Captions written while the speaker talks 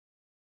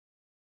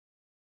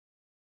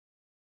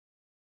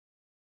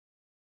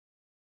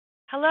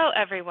Hello,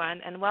 everyone,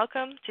 and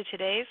welcome to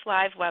today's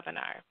live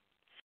webinar,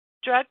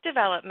 Drug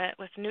Development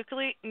with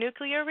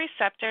Nuclear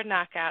Receptor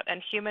Knockout and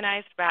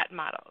Humanized Rat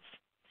Models,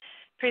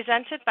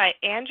 presented by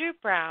Andrew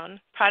Brown,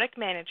 Product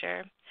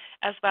Manager,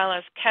 as well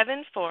as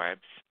Kevin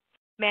Forbes,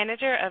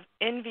 Manager of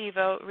In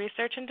Vivo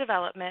Research and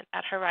Development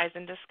at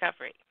Horizon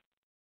Discovery.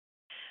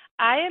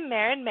 I am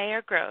Maren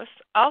Mayer-Gross,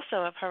 also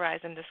of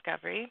Horizon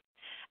Discovery,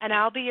 and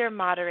I'll be your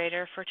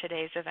moderator for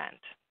today's event.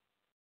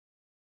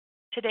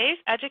 Today's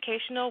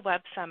educational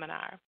web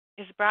seminar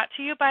is brought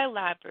to you by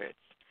LabRoots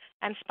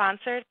and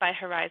sponsored by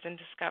Horizon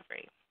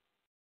Discovery.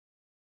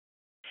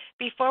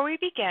 Before we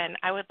begin,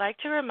 I would like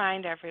to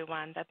remind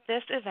everyone that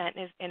this event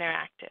is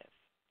interactive.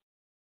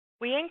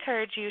 We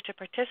encourage you to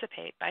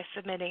participate by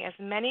submitting as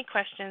many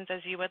questions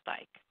as you would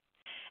like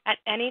at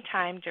any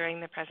time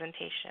during the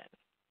presentation.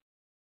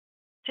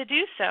 To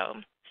do so,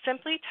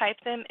 simply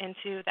type them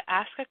into the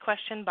Ask a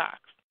Question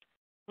box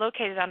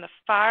located on the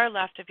far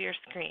left of your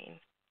screen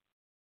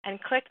and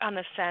click on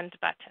the Send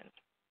button.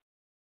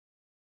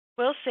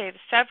 We'll save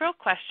several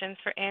questions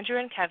for Andrew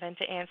and Kevin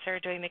to answer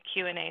during the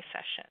Q&A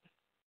session.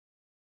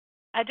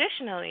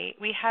 Additionally,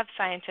 we have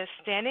scientists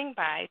standing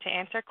by to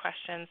answer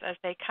questions as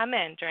they come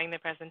in during the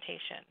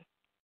presentation.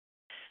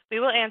 We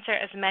will answer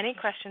as many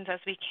questions as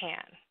we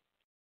can.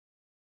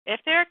 If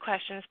there are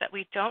questions that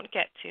we don't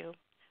get to,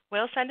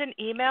 we'll send an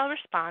email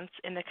response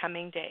in the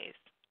coming days.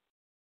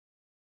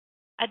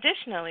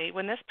 Additionally,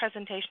 when this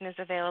presentation is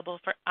available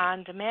for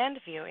on-demand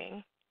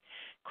viewing,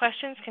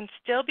 questions can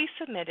still be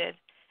submitted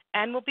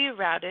and will be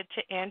routed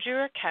to Andrew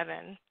or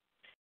Kevin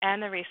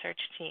and the research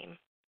team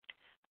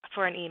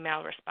for an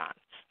email response.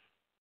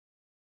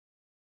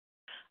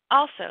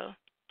 Also,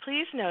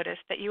 please notice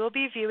that you will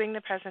be viewing the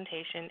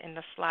presentation in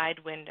the slide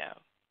window.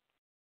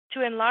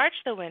 To enlarge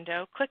the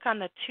window, click on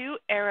the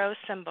two-arrow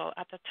symbol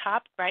at the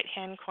top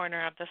right-hand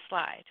corner of the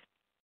slide.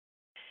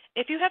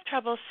 If you have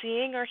trouble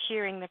seeing or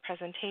hearing the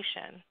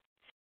presentation,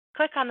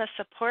 click on the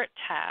Support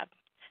tab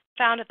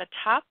found at the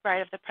top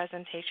right of the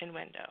presentation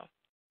window,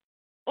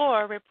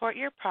 or report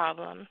your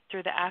problem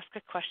through the Ask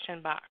a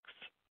Question box.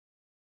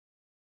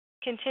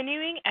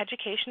 Continuing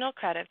educational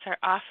credits are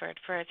offered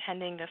for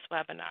attending this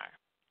webinar.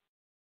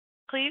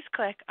 Please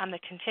click on the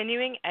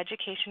Continuing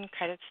Education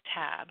Credits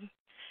tab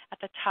at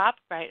the top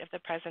right of the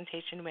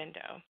presentation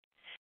window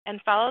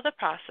and follow the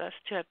process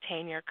to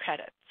obtain your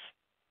credits.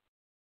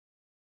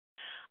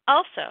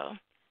 Also,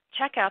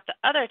 check out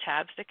the other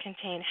tabs that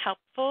contain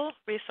helpful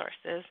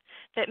resources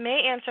that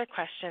may answer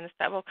questions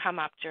that will come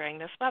up during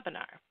this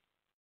webinar.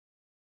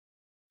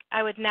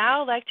 I would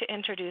now like to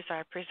introduce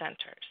our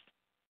presenters.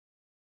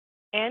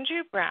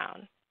 Andrew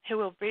Brown, who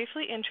will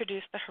briefly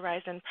introduce the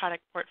Horizon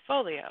product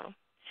portfolio,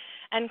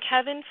 and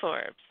Kevin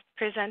Forbes,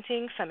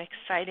 presenting some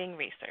exciting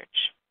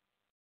research.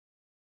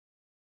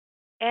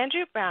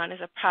 Andrew Brown is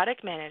a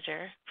product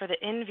manager for the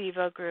In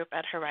Vivo group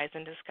at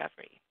Horizon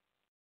Discovery.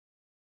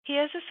 He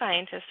is a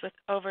scientist with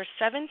over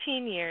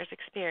 17 years'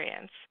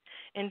 experience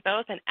in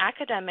both an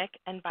academic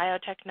and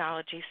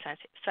biotechnology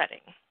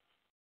setting.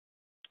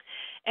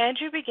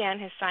 Andrew began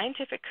his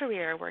scientific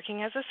career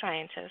working as a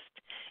scientist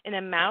in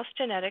a mouse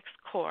genetics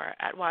core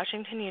at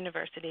Washington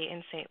University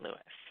in St. Louis.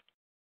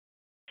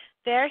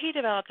 There, he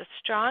developed a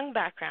strong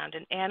background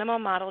in animal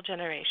model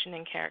generation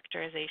and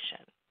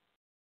characterization.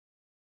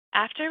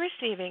 After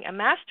receiving a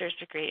master's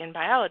degree in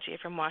biology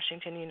from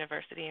Washington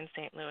University in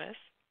St. Louis,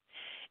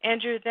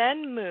 Andrew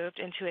then moved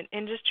into an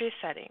industry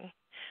setting,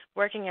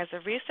 working as a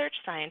research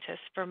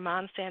scientist for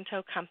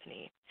Monsanto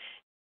Company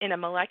in a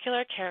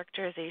molecular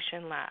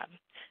characterization lab,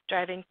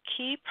 driving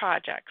key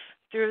projects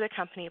through the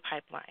company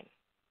pipeline.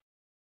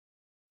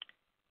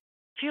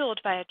 Fueled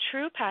by a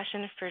true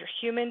passion for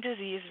human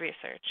disease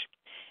research,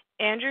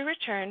 Andrew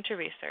returned to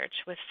research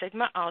with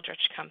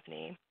Sigma-Aldrich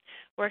Company,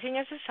 working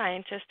as a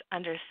scientist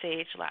under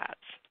Sage Labs,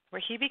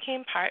 where he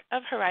became part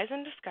of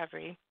Horizon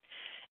Discovery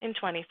in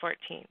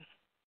 2014.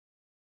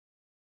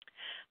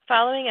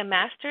 Following a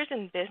master's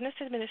in business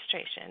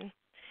administration,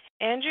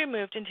 Andrew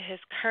moved into his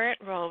current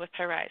role with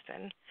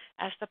Horizon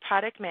as the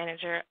product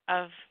manager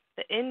of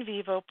the In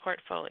Vivo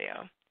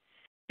portfolio,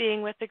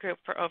 being with the group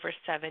for over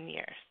 7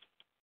 years.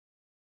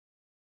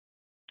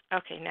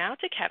 Okay, now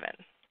to Kevin.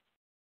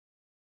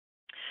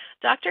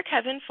 Dr.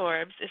 Kevin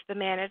Forbes is the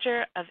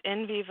manager of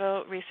In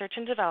Vivo Research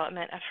and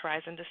Development at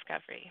Horizon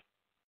Discovery.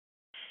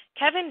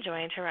 Kevin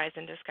joined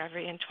Horizon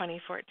Discovery in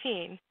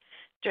 2014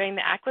 during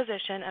the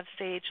acquisition of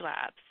Sage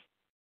Labs.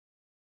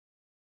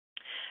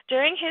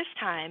 During his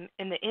time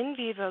in the In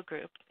Vivo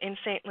group in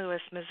St.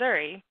 Louis,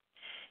 Missouri,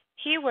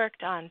 he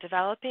worked on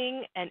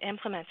developing and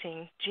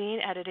implementing gene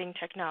editing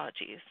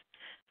technologies,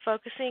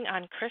 focusing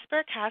on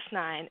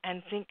CRISPR-Cas9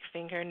 and zinc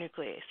finger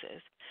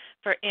nucleases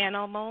for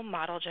animal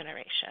model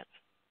generation.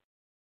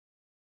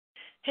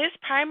 His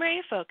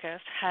primary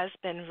focus has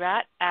been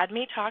rat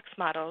ADME tox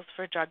models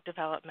for drug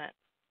development,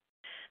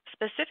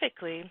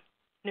 specifically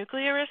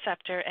nuclear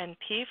receptor and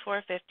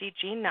P450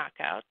 gene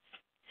knockouts,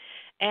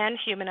 and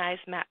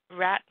humanized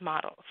rat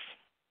models.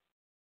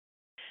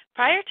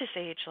 Prior to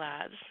Sage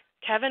Labs,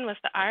 Kevin was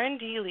the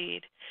R&D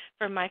lead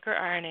for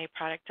micro-RNA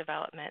product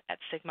development at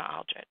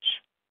Sigma-Aldrich.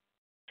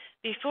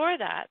 Before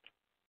that,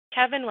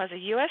 Kevin was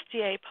a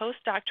USDA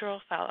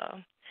post-doctoral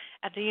fellow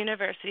at the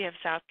University of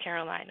South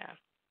Carolina.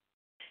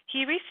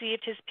 He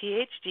received his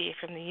PhD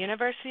from the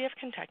University of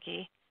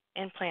Kentucky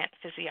in Plant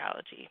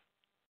Physiology.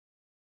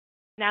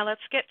 Now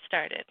let's get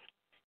started.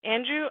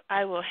 Andrew,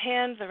 I will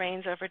hand the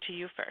reins over to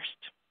you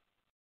first.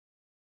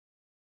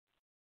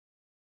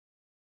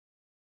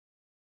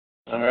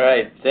 All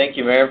right. Thank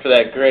you, Maren, for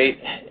that great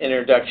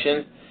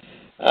introduction.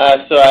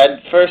 So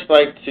I'd first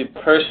like to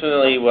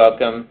personally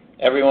welcome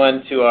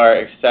everyone to our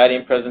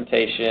exciting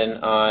presentation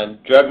on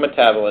drug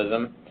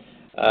metabolism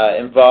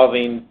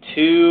involving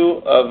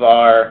two of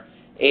our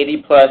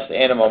 80-plus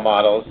animal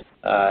models,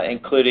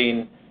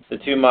 including the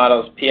two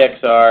models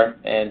PXR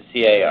and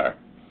CAR.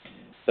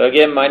 So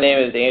again, my name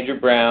is Andrew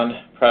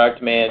Brown,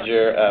 Product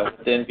Manager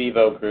within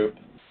Vivo Group.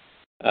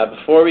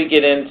 Before we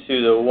get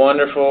into the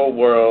wonderful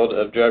world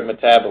of drug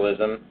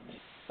metabolism,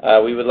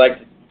 we would like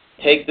to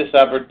take this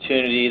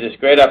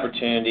great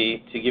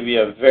opportunity, to give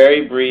you a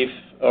very brief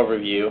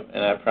overview,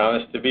 and I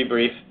promise to be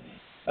brief,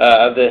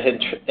 of the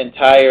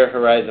entire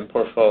Horizon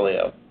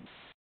portfolio.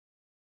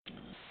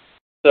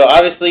 So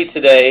obviously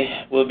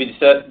today we'll be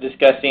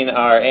discussing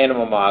our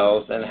animal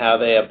models and how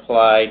they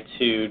apply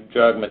to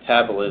drug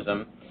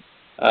metabolism,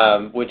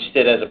 which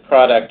sit as a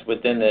product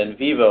within the in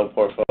vivo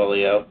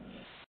portfolio.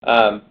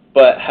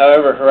 But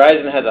however,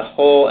 Horizon has a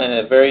whole and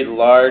a very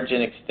large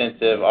and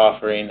extensive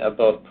offering of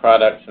both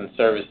products and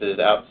services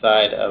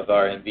outside of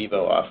our in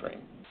vivo offering.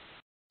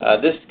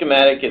 This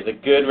schematic is a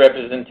good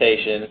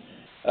representation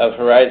of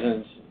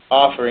Horizon's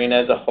offering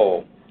as a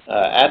whole.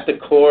 At the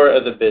core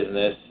of the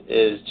business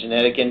is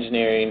genetic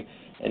engineering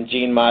and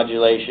gene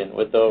modulation,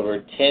 with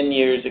over 10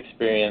 years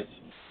experience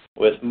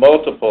with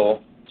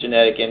multiple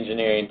genetic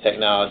engineering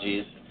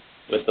technologies,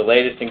 with the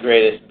latest and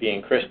greatest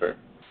being CRISPR.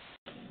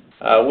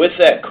 With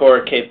that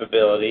core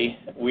capability,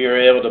 we are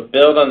able to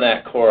build on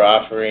that core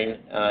offering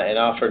and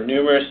offer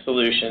numerous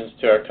solutions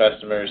to our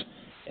customers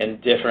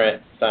in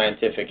different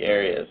scientific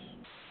areas.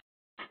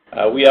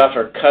 We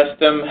offer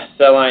custom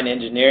cell line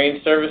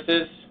engineering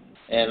services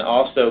and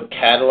also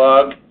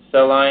catalog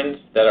cell lines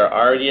that are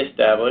already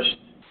established.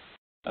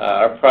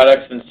 Our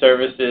products and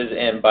services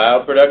in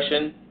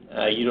bioproduction,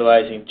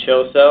 utilizing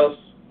CHO cells.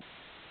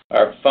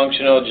 Our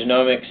functional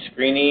genomic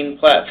screening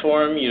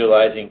platform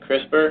utilizing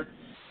CRISPR,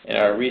 and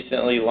our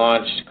recently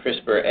launched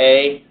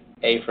CRISPR-A,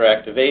 A for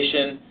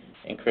activation,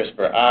 and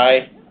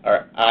CRISPR-I,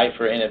 our I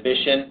for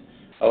inhibition,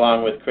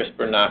 along with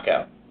CRISPR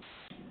knockout.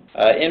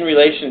 In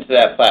relation to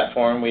that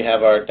platform, we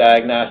have our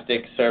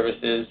diagnostic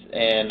services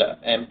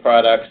and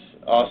products,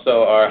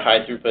 also our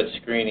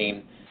high-throughput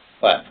screening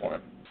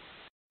platform.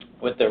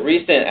 With the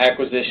recent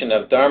acquisition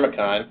of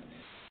Dharmacon,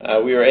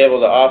 we were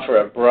able to offer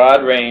a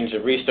broad range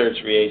of research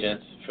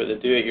reagents for the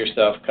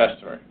do-it-yourself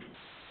customer.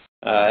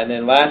 And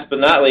then last but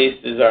not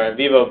least is our in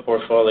vivo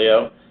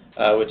portfolio,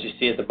 which you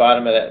see at the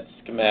bottom of that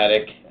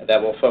schematic,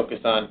 that we'll focus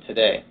on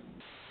today.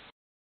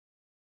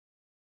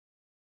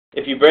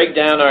 If you break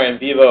down our in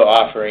vivo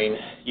offering,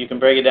 you can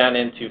break it down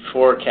into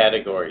 4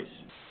 categories.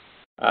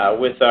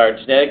 With our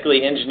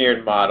genetically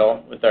engineered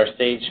model, with our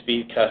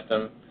SAGE-Speed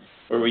Custom,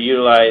 where we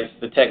utilize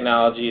the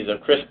technologies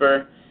of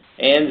CRISPR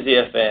and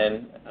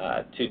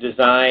ZFN to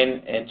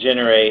design and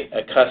generate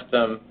a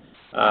custom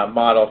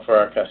model for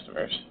our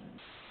customers.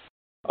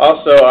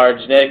 Also, our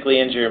genetically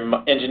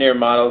engineered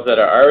models that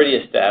are already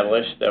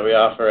established, that we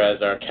offer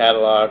as our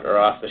catalog or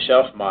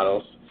off-the-shelf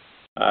models.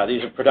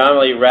 These are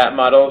predominantly rat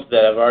models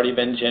that have already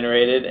been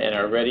generated and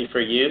are ready for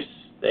use.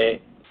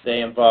 They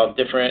involve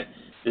different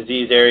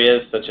disease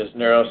areas such as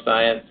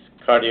neuroscience,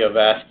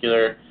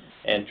 cardiovascular,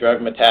 and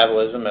drug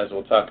metabolism, as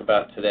we'll talk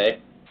about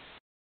today.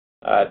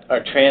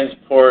 Our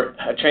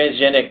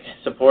transgenic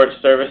support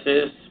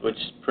services, which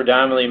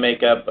predominantly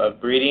make up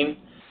of breeding.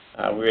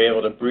 We're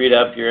able to breed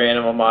up your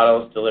animal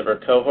models, deliver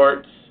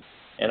cohorts,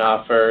 and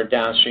offer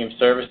downstream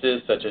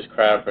services such as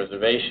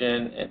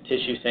cryopreservation and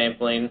tissue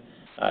sampling,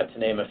 to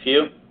name a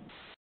few.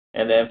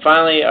 And then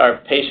finally, our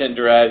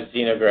patient-derived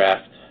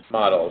xenograft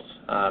models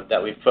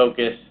that we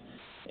focus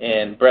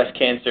in breast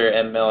cancer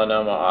and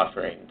melanoma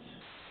offerings,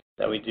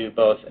 that we do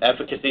both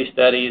efficacy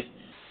studies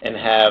and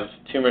have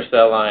tumor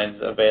cell lines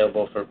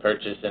available for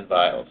purchase in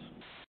vials.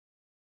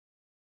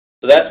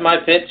 So that's my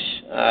pitch.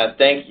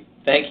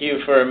 Thank you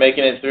for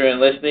making it through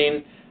and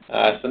listening.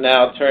 So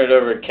now I'll turn it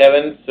over to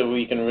Kevin so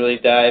we can really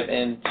dive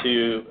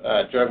into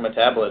drug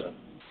metabolism.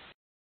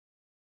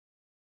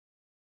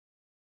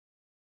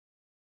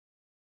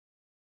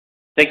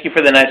 Thank you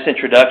for the nice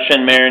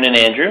introduction, Maren and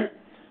Andrew.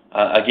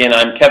 Again,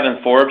 I'm Kevin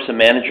Forbes, the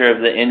manager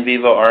of the In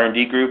Vivo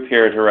R&D group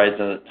here at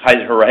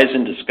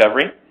Horizon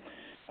Discovery.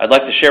 I'd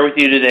like to share with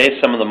you today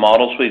some of the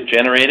models we've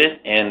generated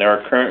and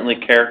are currently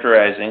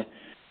characterizing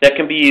that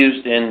can be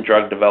used in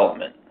drug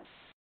development.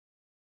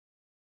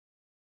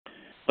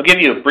 I'll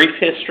give you a brief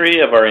history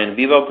of our In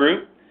Vivo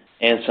group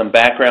and some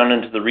background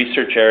into the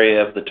research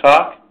area of the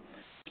talk,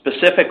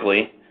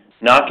 specifically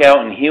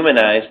knockout and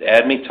humanized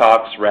ADME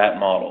tox rat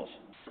models.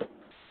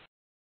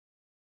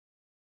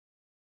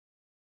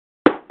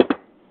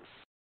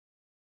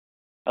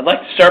 I'd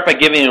like to start by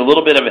giving you a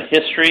little bit of a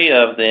history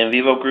of the in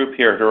vivo group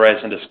here at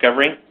Horizon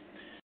Discovery.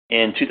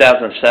 In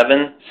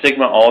 2007,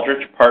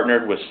 Sigma-Aldrich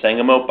partnered with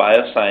Sangamo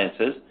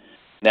Biosciences,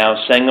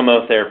 now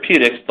Sangamo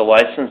Therapeutics, to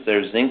license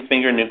their zinc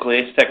finger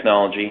nuclease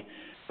technology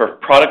for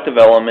product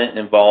development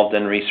involved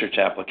in research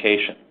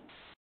application.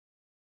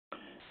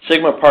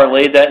 Sigma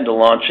parlayed that into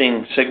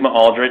launching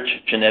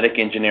Sigma-Aldrich Genetic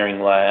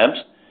Engineering Labs,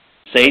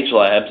 SAGE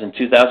Labs, in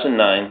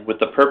 2009 with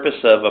the purpose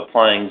of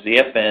applying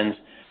ZFNs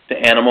to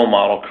animal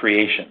model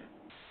creation.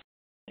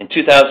 In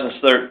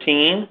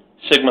 2013,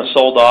 Sigma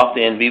sold off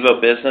the in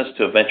vivo business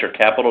to a venture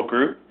capital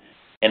group,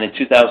 and in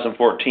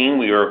 2014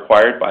 we were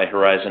acquired by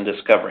Horizon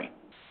Discovery.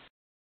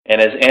 And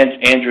as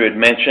Andrew had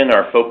mentioned,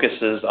 our focus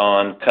is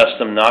on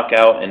custom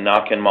knockout and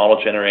knock-in model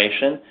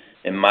generation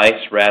in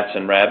mice, rats,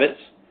 and rabbits.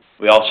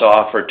 We also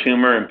offer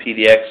tumor and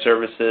PDX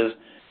services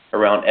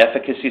around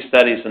efficacy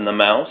studies in the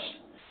mouse,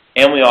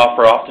 and we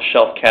offer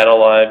off-the-shelf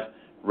catalog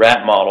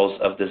rat models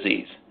of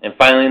disease. And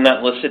finally,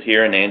 not listed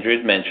here, and Andrew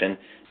had mentioned,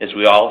 is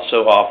we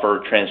also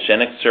offer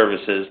transgenic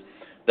services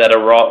that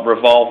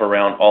revolve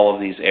around all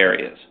of these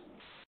areas.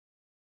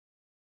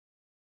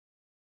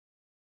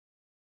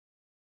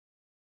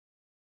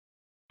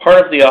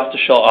 Part of the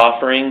off-the-shelf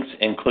offerings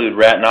include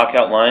rat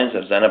knockout lines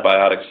of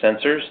xenobiotic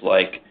sensors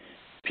like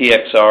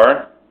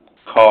PXR,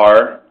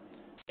 CAR,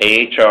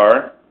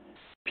 AHR,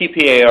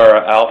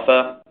 PPAR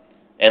alpha,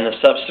 and the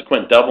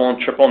subsequent double and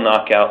triple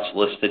knockouts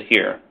listed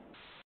here.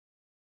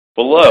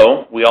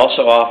 Below, we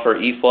also offer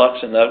efflux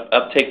and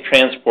uptake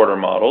transporter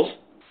models,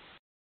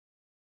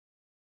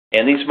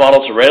 and these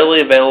models are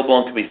readily available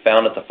and can be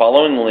found at the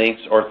following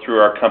links or through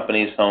our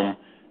company's home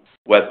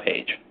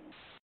webpage.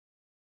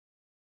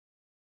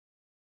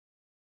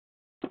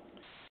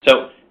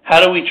 So,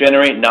 how do we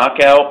generate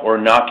knockout or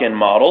knock-in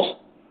models?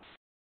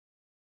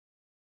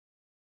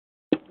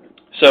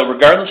 So,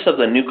 regardless of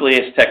the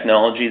nuclease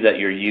technology that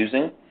you're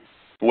using,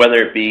 whether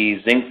it be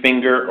zinc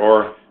finger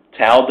or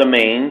tau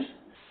domains,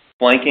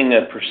 flanking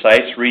a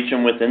precise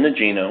region within the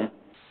genome,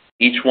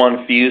 each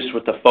one fused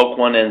with the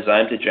FOC1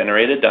 enzyme to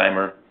generate a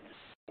dimer,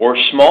 or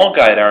small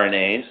guide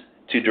RNAs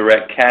to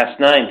direct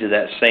Cas9 to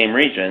that same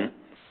region,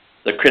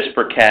 the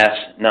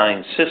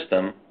CRISPR-Cas9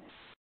 system,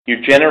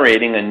 you're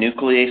generating a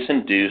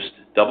nuclease-induced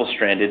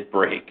double-stranded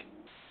break.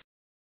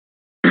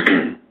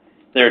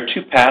 There are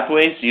two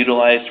pathways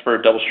utilized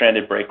for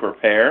double-stranded break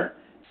repair: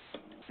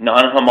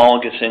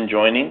 non-homologous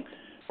enjoining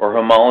or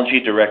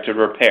homology-directed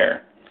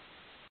repair.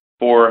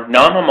 For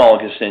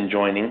non-homologous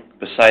enjoining,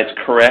 besides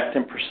correct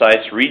and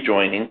precise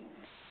rejoining,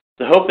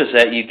 the hope is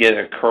that you get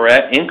a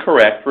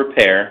incorrect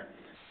repair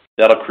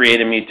that'll create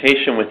a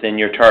mutation within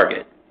your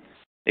target.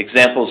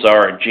 Examples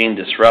are gene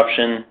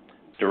disruption,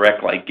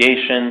 direct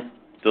ligation,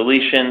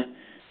 deletion,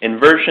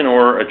 inversion,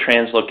 or a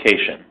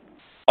translocation,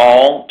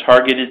 all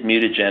targeted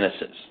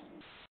mutagenesis.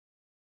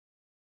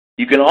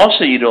 You can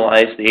also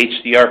utilize the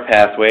HDR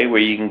pathway, where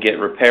you can get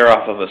repair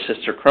off of a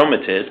sister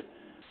chromatid,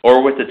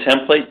 or with the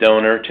template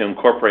donor to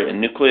incorporate a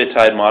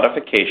nucleotide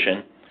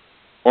modification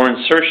or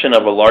insertion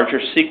of a larger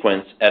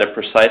sequence at a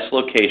precise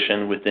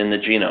location within the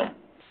genome,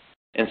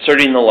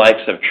 inserting the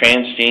likes of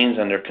transgenes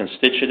under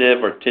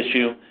constitutive or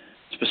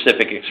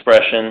tissue-specific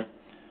expression,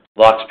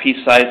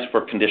 LOX-P sites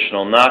for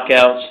conditional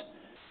knockouts,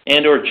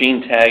 and or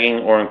gene tagging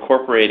or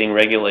incorporating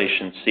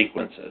regulation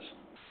sequences.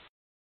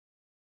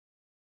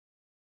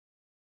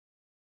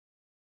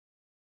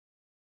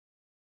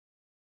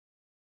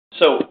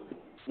 So,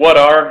 what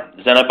are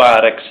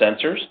xenobiotic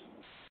sensors?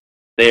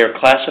 They are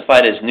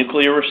classified as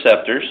nuclear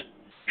receptors,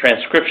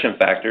 transcription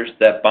factors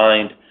that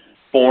bind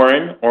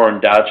foreign or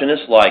endogenous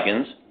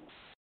ligands,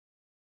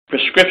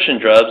 prescription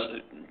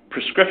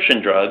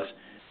drugs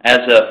as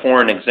a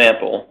foreign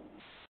example.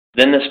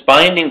 Then this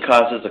binding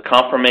causes a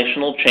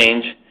conformational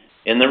change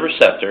in the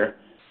receptor,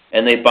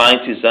 and they bind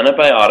to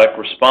xenobiotic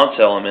response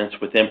elements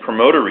within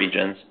promoter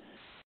regions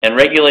and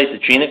regulate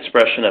the gene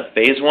expression of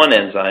phase 1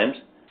 enzymes,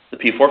 the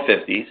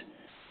P450s,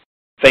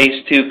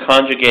 phase 2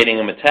 conjugating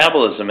and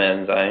metabolism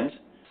enzymes,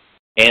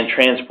 and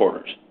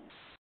transporters.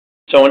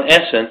 So in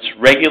essence,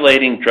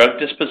 regulating drug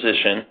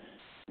disposition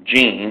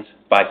genes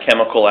by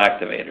chemical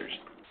activators.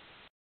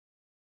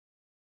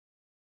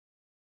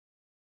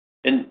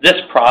 In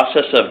this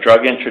process of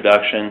drug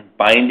introduction,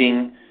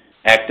 binding,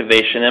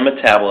 activation, and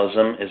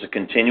metabolism is a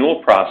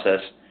continual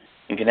process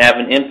and can have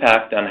an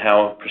impact on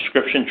how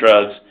prescription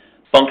drugs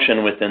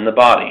function within the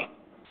body.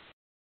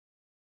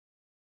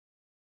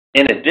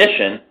 In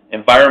addition,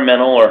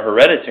 environmental or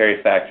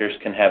hereditary factors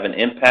can have an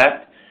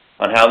impact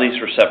on how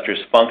these receptors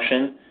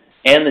function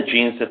and the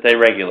genes that they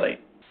regulate.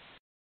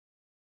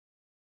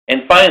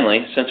 And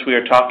finally, since we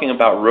are talking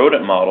about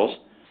rodent models,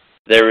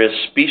 there is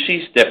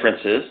species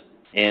differences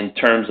in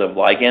terms of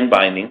ligand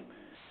binding.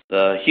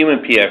 The human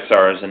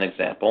PXR, as an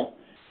example,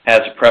 has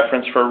a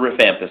preference for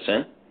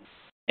rifampicin,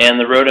 and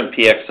the rodent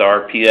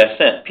PXR,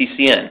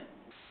 PCN.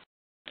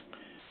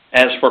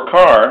 As for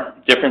CAR,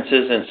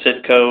 differences in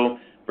CITCO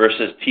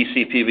versus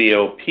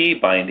TCP/BOP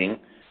binding,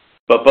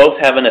 but both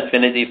have an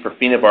affinity for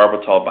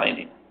phenobarbital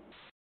binding.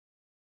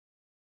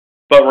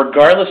 But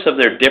regardless of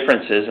their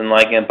differences in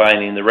ligand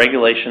binding, the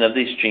regulation of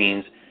these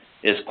genes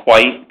is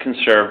quite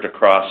conserved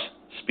across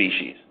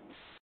species.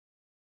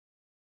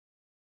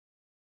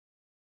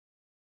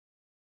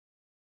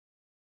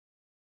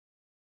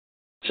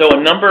 So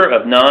a number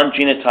of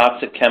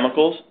non-genotoxic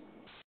chemicals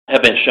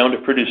have been shown to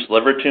produce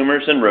liver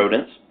tumors in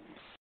rodents.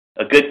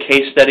 A good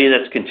case study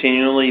that's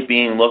continually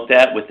being looked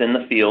at within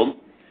the field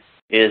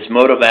is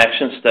mode of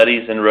action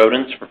studies in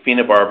rodents for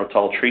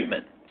phenobarbital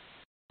treatment.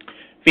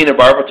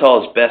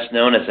 Phenobarbital is best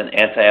known as an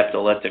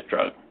anti-epileptic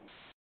drug.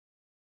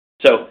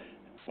 So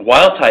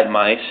wild-type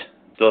mice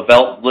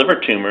develop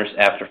liver tumors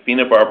after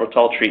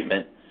phenobarbital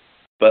treatment,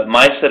 but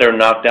mice that are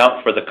knocked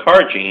out for the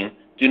CAR gene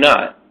do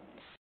not.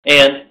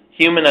 And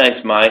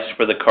humanized mice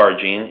for the CAR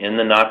gene in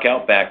the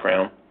knockout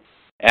background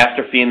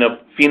after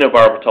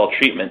phenobarbital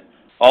treatment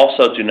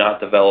also do not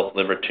develop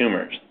liver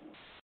tumors.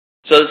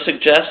 So this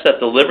suggests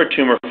that the liver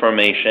tumor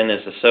formation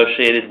is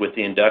associated with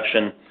the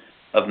induction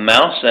of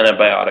mouse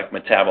antibiotic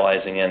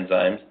metabolizing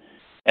enzymes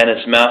and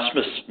its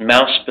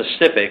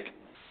mouse-specific,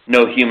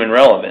 no human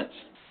relevance.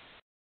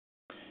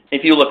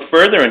 If you look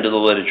further into the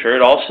literature,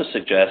 it also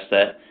suggests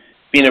that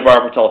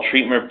phenobarbital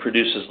treatment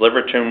produces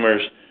liver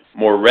tumors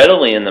more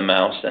readily in the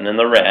mouse than in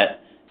the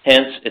rat.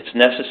 Hence, it's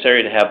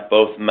necessary to have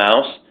both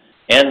mouse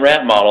and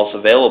rat models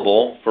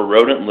available for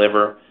rodent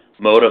liver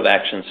mode of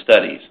action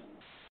studies.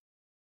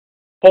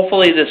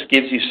 Hopefully this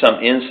gives you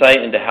some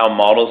insight into how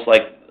models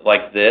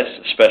like this,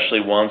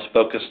 especially ones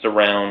focused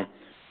around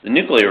the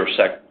nuclear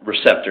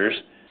receptors,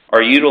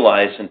 are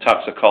utilized in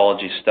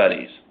toxicology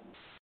studies.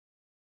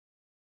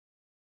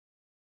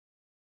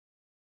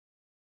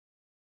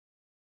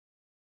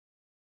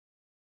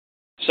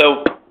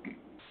 So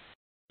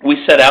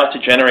we set out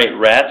to generate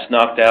rats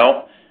knocked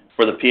out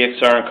for the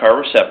PXR and CAR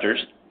receptors.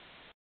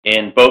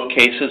 In both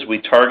cases,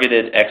 we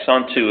targeted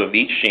exon 2 of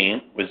each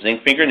gene with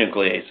zinc finger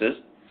nucleases.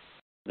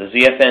 The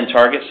ZFN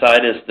target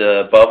site is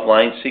the above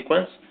line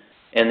sequence,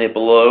 and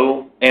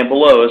below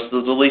is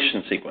the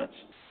deletion sequence.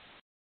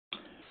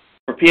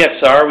 For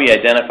PXR, we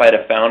identified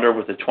a founder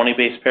with a 20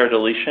 base pair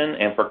deletion,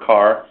 and for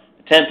CAR,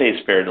 a 10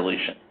 base pair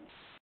deletion.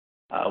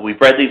 We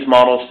bred these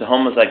models to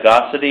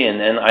homozygosity and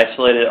then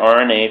isolated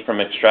RNA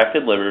from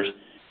extracted livers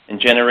and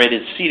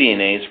generated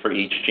cDNAs for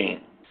each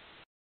gene.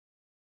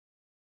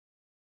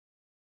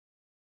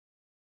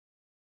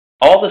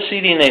 All the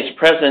cDNAs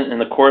present in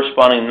the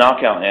corresponding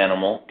knockout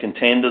animal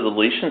contain the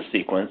deletion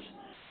sequence,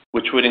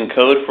 which would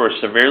encode for a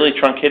severely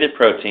truncated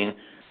protein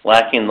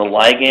lacking the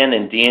ligand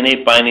and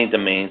DNA binding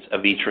domains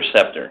of each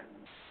receptor.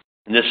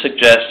 And this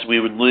suggests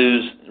we would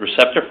lose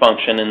receptor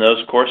function in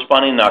those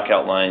corresponding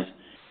knockout lines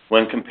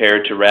when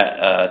compared to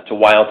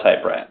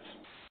wild-type rats.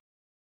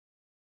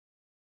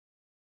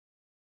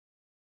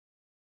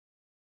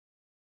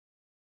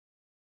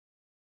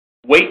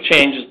 Weight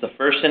change is the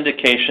first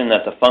indication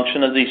that the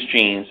function of these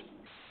genes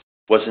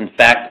was in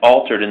fact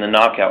altered in the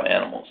knockout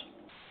animals.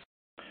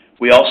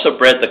 We also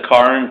bred the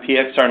CAR and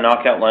PXR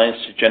knockout lines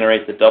to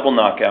generate the double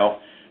knockout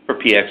for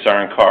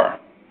PXR and CAR.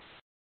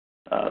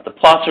 The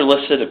plots are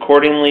listed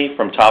accordingly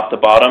from top to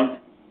bottom: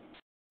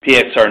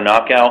 PXR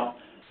knockout,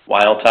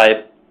 wild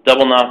type,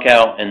 double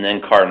knockout, and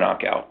then CAR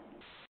knockout.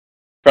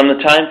 From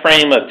the time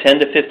frame of 10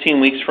 to 15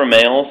 weeks for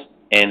males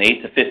and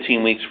 8 to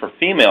 15 weeks for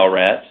female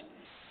rats,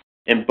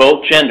 in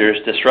both genders,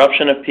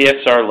 disruption of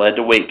PXR led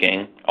to weight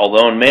gain,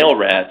 although in male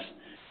rats,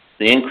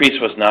 the increase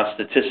was not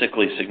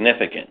statistically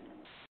significant.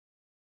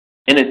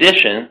 In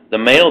addition, the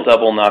male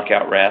double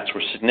knockout rats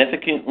were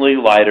significantly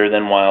lighter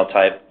than wild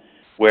type,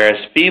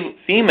 whereas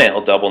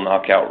female double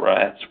knockout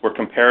rats were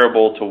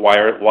comparable to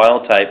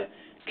wild type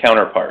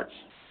counterparts.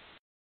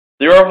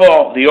 The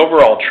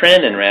overall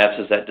trend in rats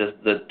is that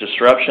the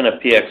disruption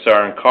of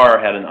PXR and CAR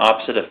had an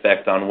opposite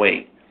effect on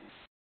weight.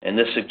 And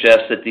this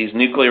suggests that these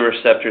nuclear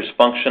receptors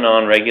function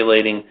on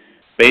regulating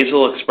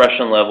basal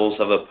expression levels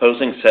of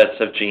opposing sets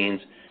of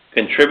genes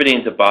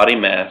contributing to body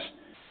mass,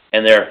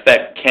 and their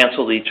effect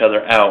canceled each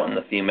other out in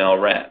the female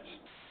rats.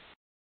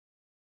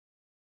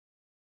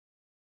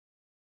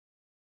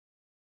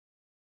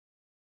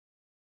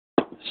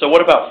 So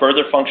what about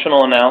further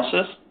functional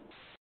analysis?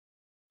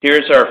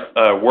 Here's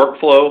our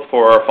workflow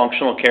for our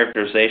functional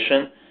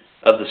characterization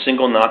of the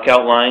single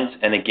knockout lines,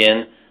 and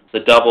again,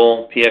 the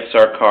double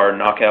PXR CAR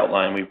knockout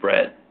line we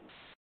bred.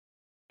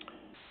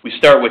 We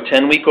start with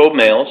 10-week-old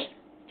males,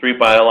 3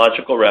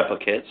 biological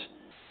replicates,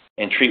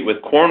 and treat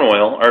with corn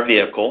oil, our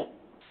vehicle,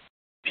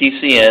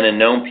 PCN, a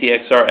known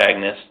PXR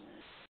agonist,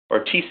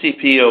 or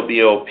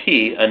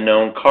TCP-OBOP, a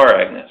known CAR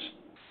agonist.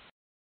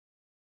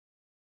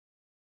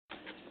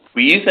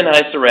 We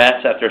euthanize the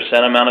rats after a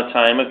set amount of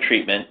time of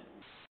treatment,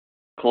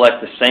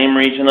 collect the same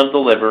region of the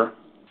liver,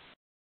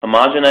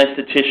 homogenize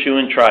the tissue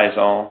in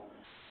Trizol,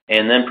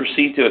 and then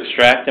proceed to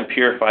extract and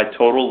purify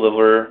total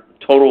liver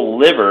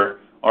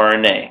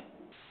RNA.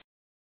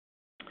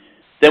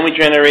 Then we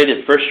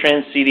generated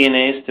first-strand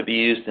cDNAs to be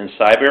used in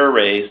cyber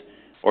arrays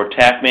or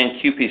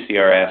TACMan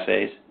qPCR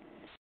assays,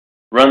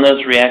 run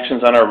those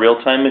reactions on our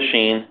real-time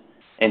machine,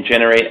 and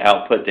generate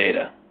output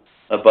data,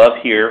 above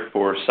here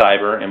for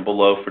cyber and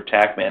below for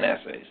TACMan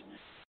assays.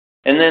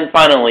 And then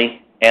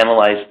finally,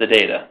 analyze the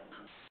data.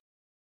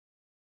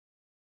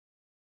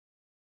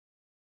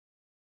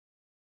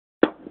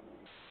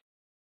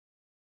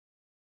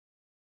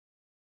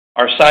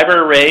 Our cyber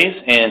arrays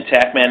and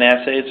TACMAN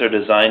assays are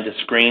designed to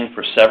screen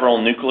for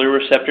several nuclear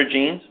receptor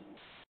genes,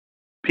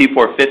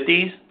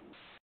 P450s,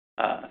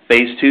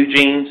 phase 2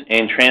 genes,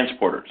 and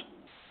transporters.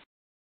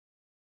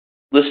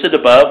 Listed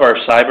above, our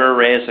cyber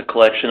array is a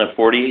collection of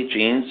 48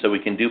 genes, so we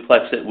can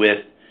duplex it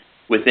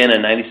within a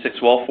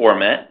 96-well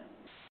format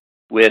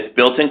with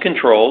built-in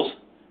controls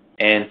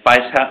and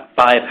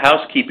five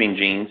housekeeping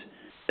genes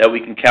that we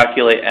can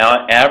calculate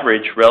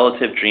average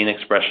relative gene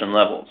expression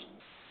levels.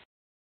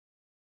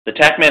 The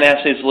TACMAN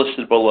assays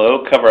listed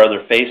below cover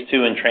other phase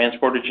 2 and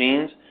transporter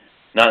genes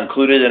not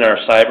included in our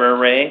cyber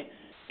array,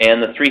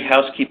 and the 3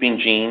 housekeeping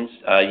genes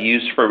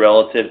used for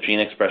relative gene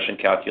expression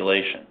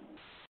calculation.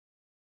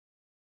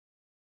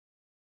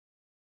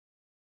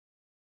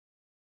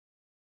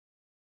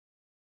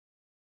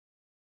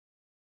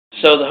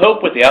 So the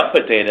hope with the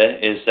output data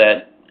is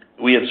that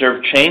we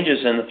observe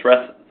changes in the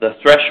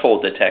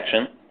threshold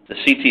detection, the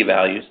CT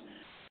values,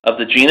 of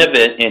the gene of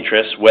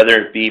interest, whether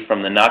it be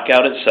from the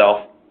knockout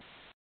itself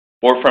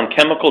or from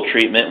chemical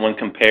treatment when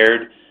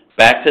compared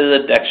back to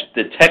the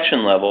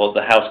detection level of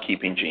the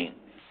housekeeping gene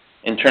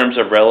in terms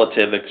of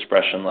relative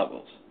expression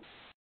levels.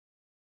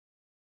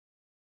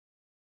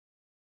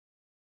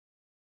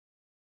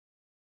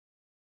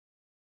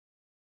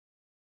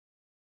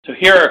 So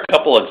here are a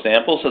couple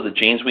examples of the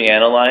genes we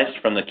analyzed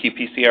from the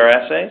qPCR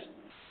assays.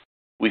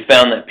 We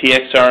found that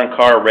PXR and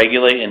CAR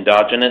regulate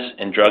endogenous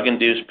and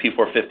drug-induced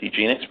P450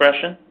 gene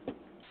expression.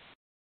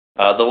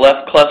 The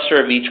left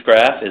cluster of each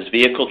graph is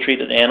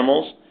vehicle-treated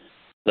animals,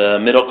 the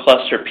middle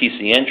cluster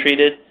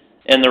PCN-treated,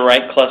 and the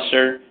right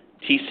cluster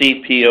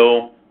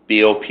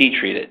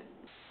TCPO-BOP-treated.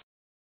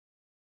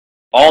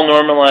 All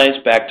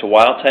normalized back to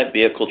wild-type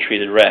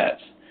vehicle-treated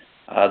rats.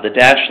 The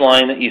dashed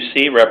line that you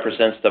see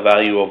represents the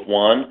value of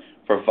 1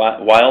 for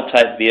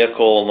wild-type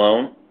vehicle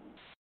alone,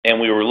 and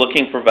we were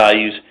looking for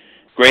values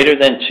greater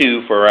than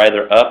 2 for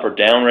either up or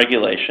down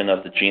regulation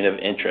of the gene of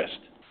interest.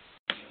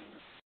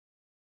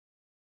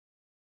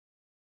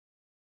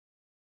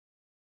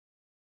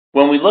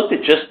 When we looked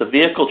at just the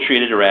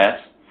vehicle-treated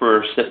rats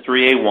for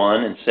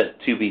CYP3A1 and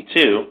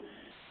CYP2B2,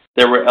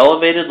 there were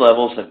elevated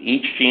levels of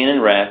each gene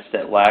in rats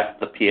that lacked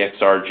the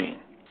PXR gene,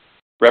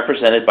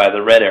 represented by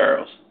the red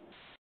arrows.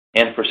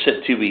 And for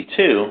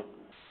CYP2B2,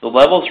 the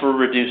levels were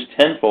reduced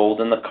tenfold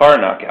in the CAR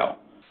knockout,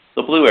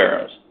 the blue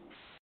arrows.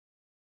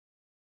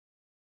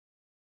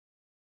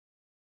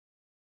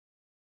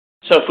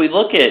 So if we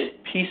look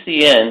at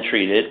PCN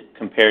treated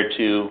compared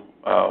to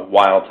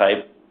wild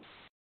type,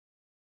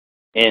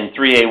 in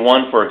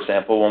 3A1, for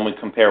example, when we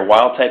compare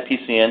wild type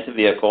PCN to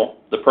vehicle,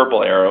 the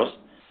purple arrows,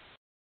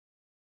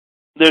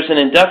 there's an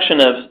induction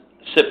of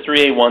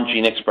CYP3A1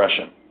 gene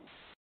expression.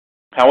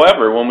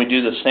 However, when we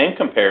do the same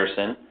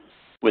comparison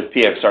with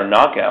PXR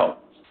knockout,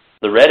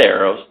 the red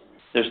arrows,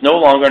 there's no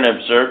longer an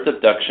observed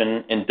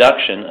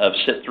induction of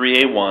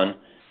CYP3A1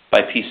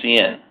 by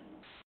PCN.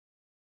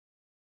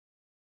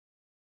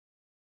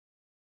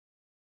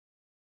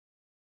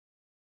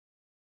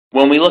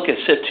 When we look at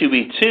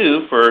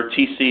CYP2B2 for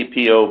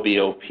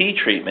TCPO-BOP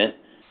treatment,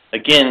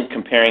 again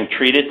comparing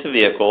treated to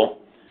vehicle,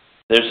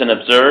 there's an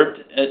observed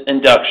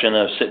induction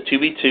of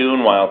CYP2B2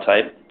 in wild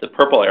type, the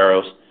purple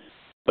arrows,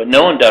 but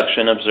no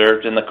induction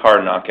observed in the CAR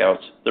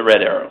knockouts, the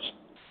red arrows.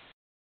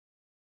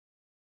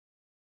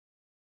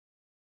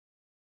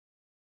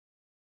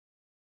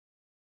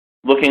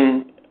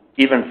 Looking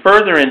even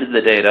further into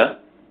the data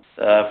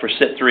for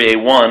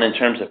CYP3A1 in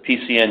terms of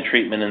PCN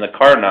treatment in the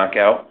CAR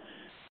knockout,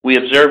 we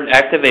observed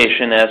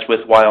activation as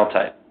with wild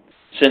type,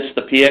 since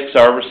the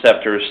PXR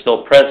receptor is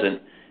still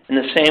present, and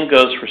the same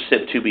goes for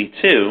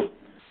CYP2B2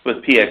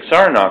 with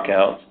PXR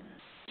knockouts,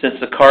 since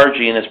the CAR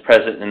gene is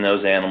present in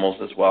those animals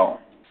as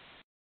well.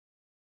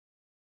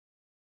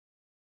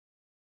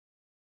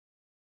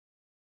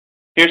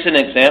 Here's an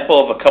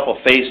example of a couple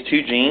phase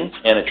 2 genes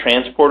and a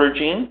transporter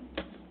gene.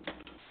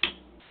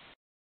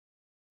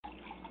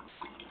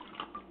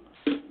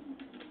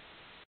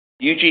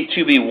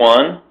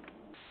 UG2B1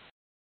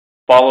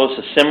 follows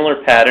a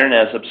similar pattern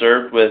as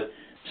observed with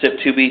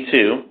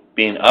CYP2B2,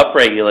 being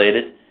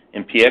upregulated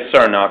in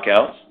PXR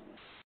knockouts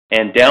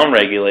and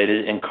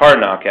downregulated in CAR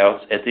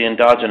knockouts at the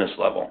endogenous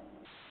level.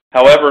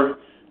 However,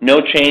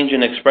 no change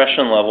in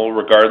expression level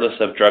regardless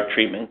of drug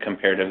treatment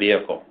compared to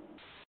vehicle.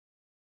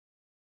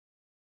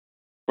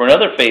 For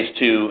another phase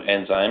 2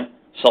 enzyme,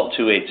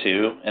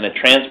 SALT2A2, and a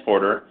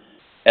transporter,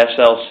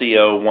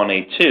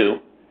 SLCO1A2,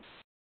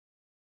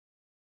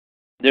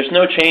 there's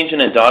no change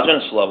in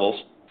endogenous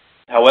levels.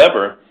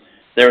 However,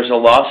 there is a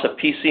loss of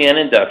PCN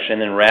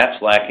induction in rats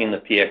lacking the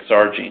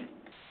PXR gene.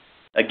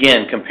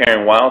 Again,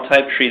 comparing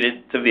wild-type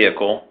treated to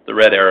vehicle, the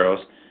red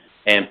arrows,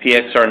 and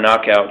PXR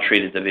knockout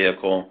treated to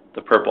vehicle,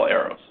 the purple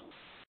arrows.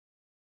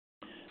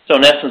 So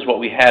in essence, what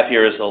we have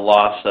here is a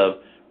loss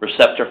of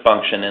receptor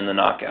function in the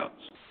knockouts.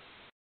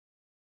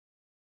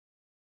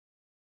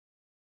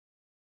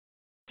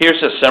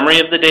 Here's a summary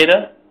of the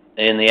data.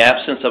 In the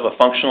absence of a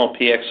functional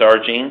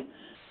PXR gene,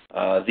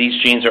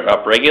 These genes are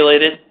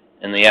upregulated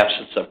in the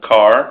absence of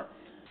CAR.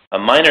 A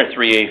minor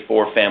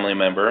 3A4 family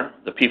member,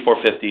 the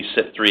P450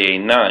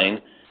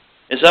 CYP3A9,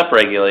 is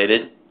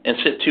upregulated, and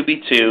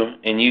CYP2B2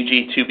 and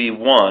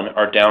UG2B1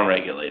 are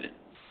downregulated.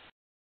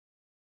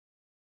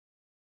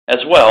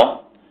 As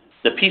well,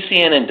 the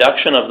PCN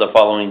induction of the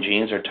following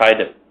genes are tied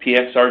to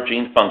PXR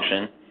gene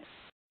function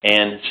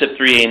and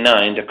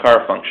CYP3A9 to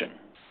CAR function.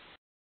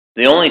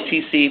 The only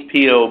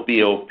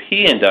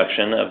TCPOBOP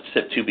induction of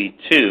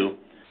CYP2B2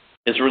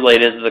 is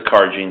related to the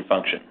CAR gene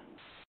function.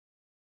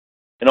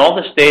 And all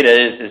this data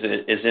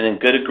is in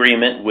good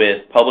agreement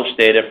with published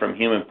data from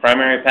human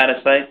primary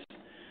hepatocytes,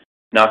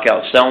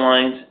 knockout cell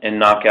lines, and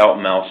knockout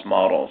mouse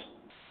models.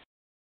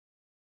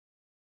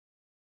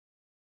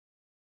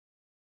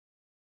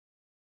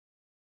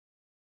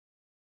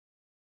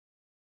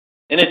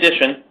 In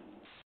addition,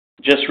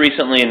 just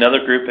recently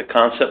another group at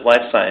Concept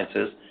Life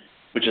Sciences,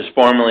 which is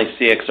formerly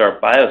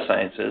CXR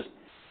Biosciences,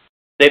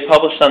 they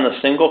published on the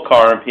single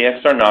CAR and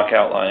PXR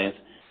knockout lines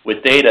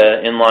with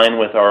data in line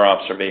with our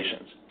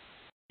observations,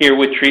 here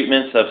with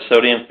treatments of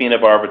sodium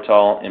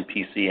phenobarbital and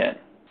PCN.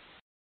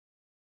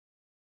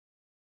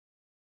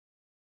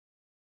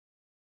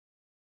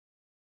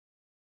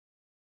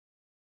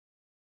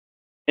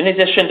 In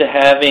addition to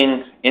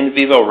having in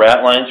vivo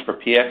rat lines for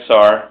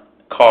PXR,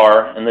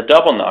 CAR, and the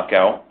double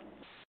knockout,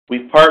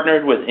 we've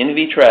partnered with In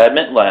Vitro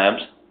Admit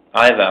Labs,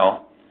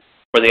 IVAL,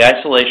 for the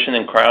isolation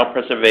and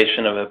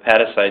cryopreservation of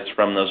hepatocytes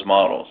from those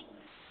models.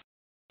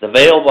 The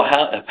available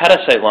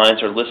hepatocyte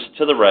lines are listed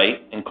to the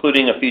right,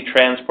 including a few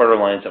transporter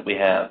lines that we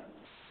have.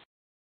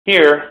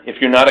 Here, if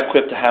you're not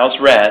equipped to house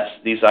rats,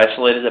 these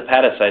isolated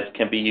hepatocytes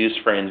can be used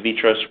for in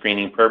vitro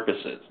screening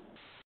purposes.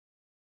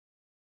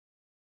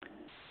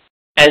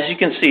 As you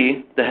can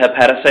see, the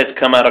hepatocytes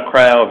come out of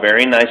cryo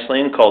very nicely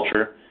in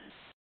culture,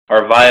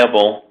 are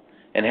viable,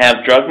 and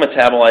have drug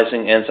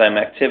metabolizing enzyme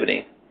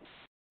activity.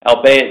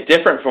 Albeit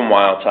different from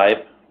wild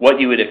type, what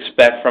you would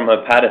expect from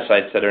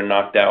hepatocytes that are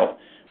knocked out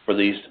for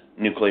these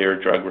nuclear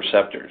drug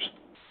receptors.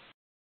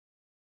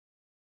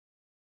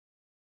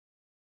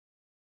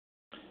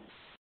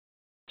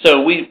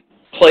 So we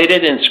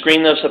plated and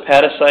screened those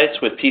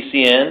hepatocytes with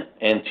PCN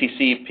and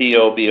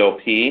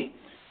TCPOBOP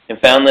and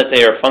found that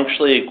they are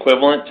functionally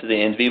equivalent to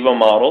the in vivo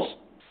models.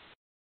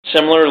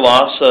 Similar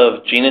loss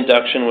of gene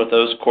induction with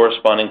those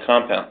corresponding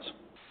compounds.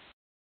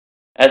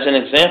 As an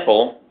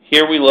example,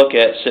 here we look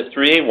at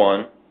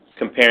CYP3A1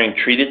 comparing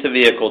treated to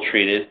vehicle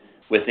treated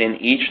within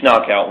each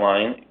knockout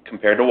line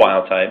compared to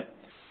wild type,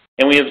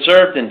 and we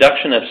observed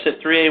induction of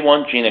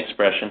CYP3A1 gene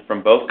expression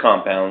from both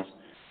compounds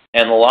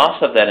and the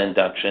loss of that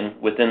induction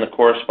within the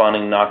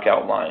corresponding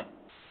knockout line.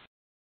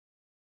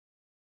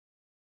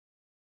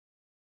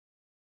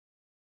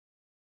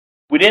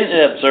 We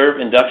didn't observe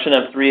induction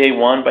of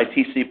 3A1 by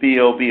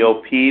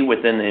TCPOBOP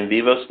within the in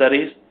vivo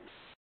studies,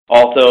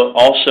 although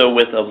also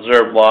with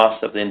observed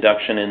loss of the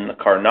induction in the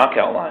CAR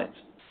knockout lines.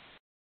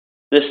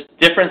 This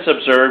difference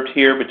observed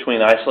here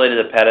between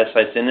isolated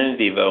hepatocytes and in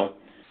vivo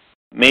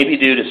may be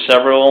due to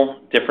several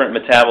different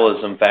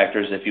metabolism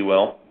factors, if you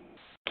will,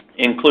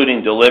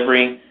 including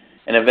delivery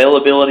and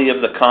availability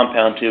of the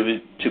compound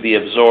to be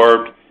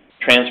absorbed,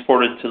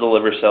 transported to the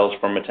liver cells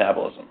for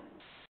metabolism.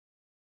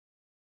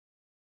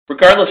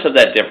 Regardless of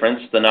that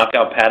difference, the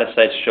knockout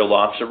hepatocytes show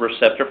loss of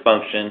receptor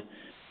function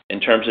in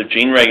terms of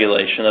gene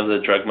regulation of the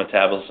drug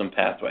metabolism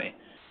pathway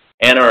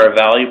and are a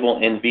valuable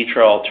in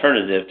vitro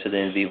alternative to the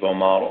in vivo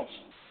models.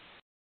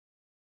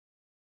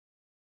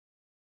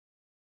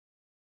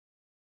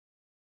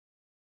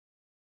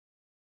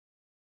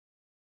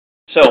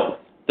 So,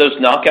 those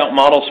knockout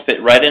models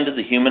fit right into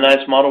the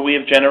humanized model we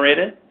have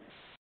generated.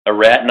 A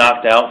rat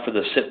knocked out for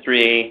the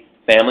CYP3A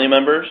family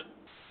members,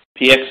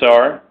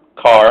 PXR,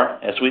 CAR,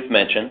 as we've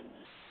mentioned,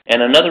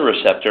 and another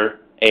receptor,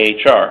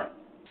 AHR.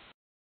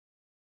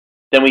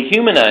 Then we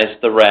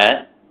humanized the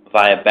rat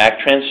via back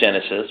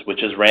transgenesis,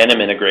 which is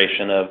random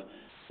integration of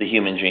the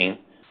human gene,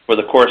 for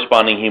the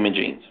corresponding human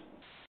genes.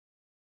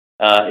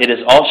 It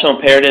is also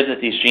imperative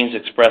that these genes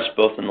express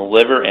both in the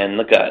liver and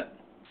the gut.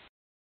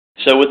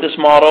 So with this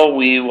model,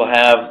 we will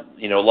have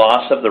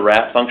loss of the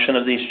rat function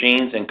of these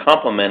genes and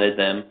complemented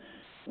them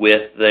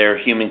with their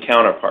human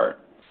counterpart.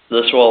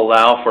 So this will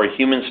allow for a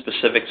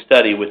human-specific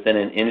study within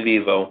an in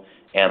vivo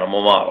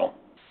animal model.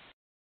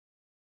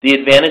 The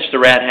advantage the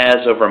rat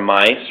has over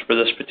mice for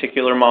this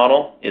particular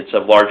model, it's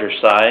of larger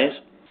size.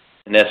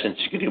 In essence,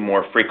 you can do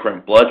more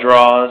frequent blood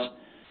draws,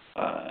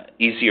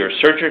 easier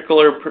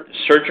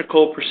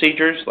surgical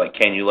procedures like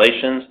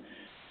cannulations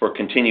for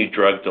continued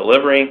drug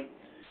delivery,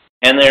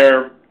 and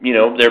they're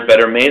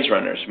better maze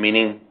runners,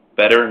 meaning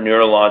better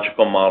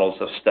neurological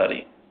models of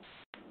study.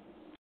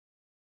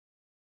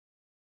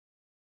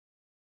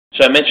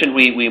 So I mentioned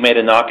we made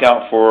a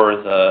knockout for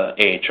the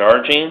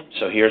AHR gene.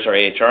 So here's our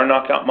AHR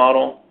knockout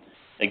model.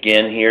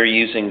 Again, here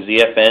using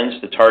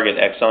ZFNs to target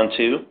exon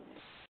 2.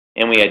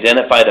 And we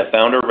identified a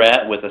founder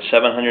rat with a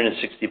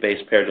 760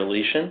 base pair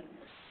deletion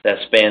that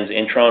spans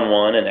intron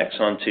 1 and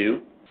exon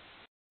 2.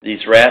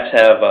 These rats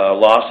have a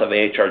loss of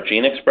AHR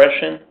gene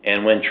expression,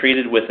 and when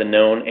treated with a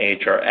known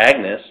AHR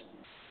agonist,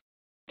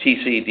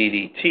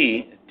 TCDD,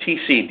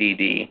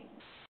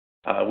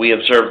 we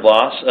observed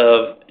loss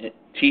of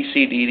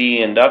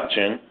TCDD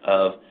induction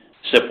of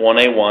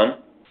CYP1A1,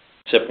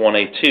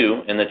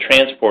 CYP1A2, and the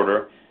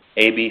transporter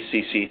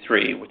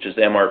ABCC3, which is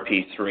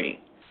MRP3,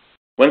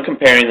 when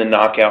comparing the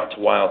knockout to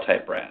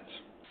wild-type rats.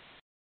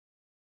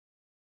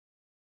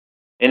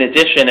 In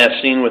addition,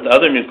 as seen with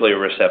other nuclear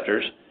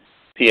receptors,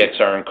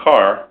 PXR and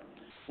CAR,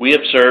 we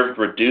observed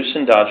reduced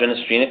endogenous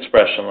gene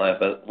expression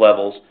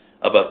levels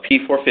of a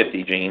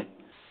P450 gene,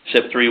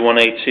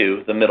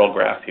 CYP31A2, the middle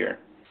graph here,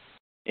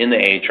 in the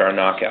AHR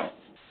knockout.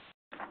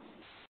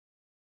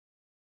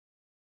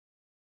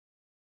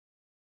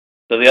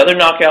 So the other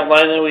knockout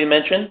line that we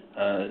mentioned,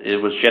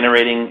 it was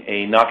generating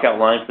a knockout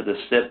line for the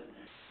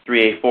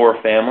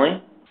CYP3A4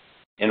 family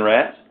in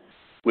rats,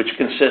 which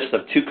consists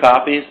of 2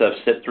 copies of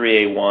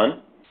CYP3A1,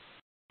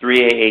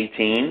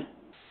 3A18,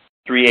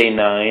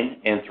 3A9,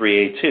 and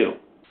 3A2.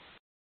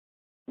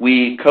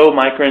 We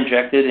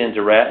co-microinjected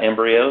into rat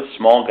embryos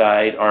small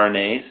guide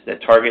RNAs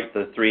that target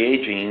the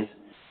 3A genes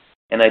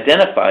and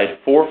identified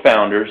 4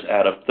 founders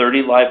out of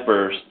 30 live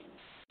births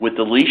with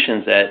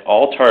deletions at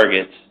all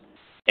targets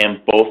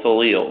and both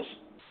alleles.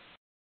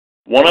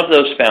 One of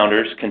those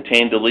founders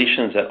contained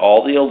deletions at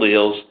all the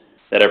alleles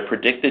that are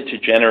predicted to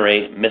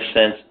generate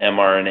missense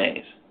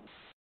mRNAs.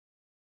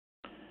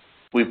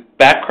 We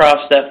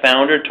backcrossed that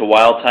founder to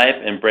wild type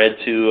and bred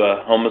to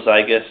a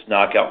homozygous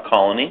knockout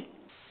colony.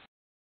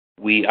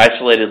 We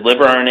isolated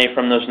liver RNA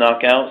from those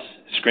knockouts,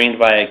 screened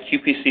via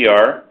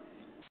qPCR,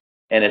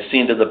 and as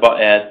seen at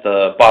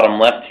the bottom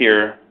left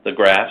here, the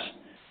graphs,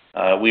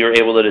 we were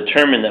able to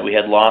determine that we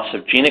had loss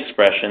of gene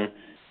expression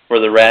for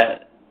the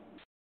rat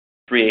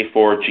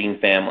 3A4 gene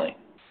family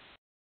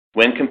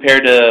when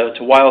compared to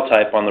wild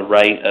type on the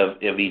right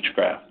of each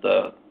graph.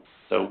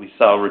 So we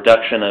saw a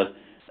reduction of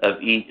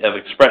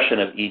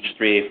expression of each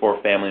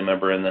 3A4 family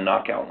member in the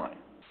knockout line.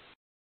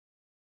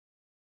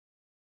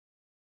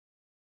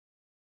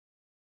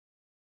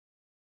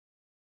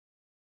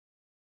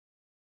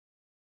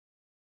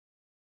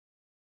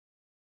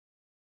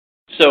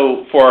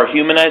 So for our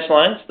humanized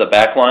lines, the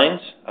back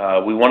lines,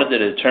 we wanted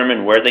to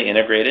determine where they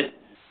integrated.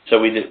 So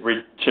we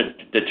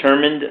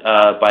determined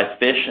by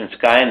FISH and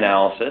SCI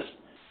analysis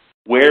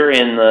where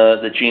in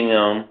the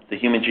genome the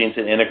human genes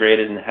had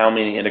integrated and how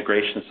many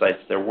integration sites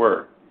there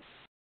were.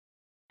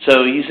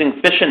 So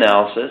using FISH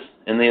analysis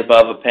in the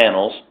above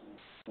panels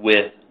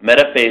with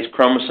metaphase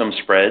chromosome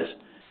spreads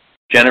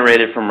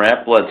generated from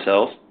rat blood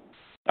cells,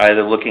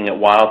 either looking at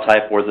wild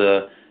type or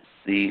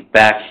the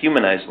back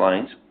humanized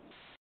lines,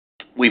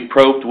 we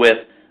probed with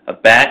a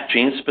back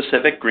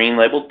gene-specific green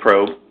labeled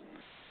probe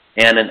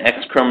and an X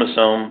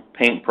chromosome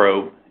paint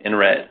probe in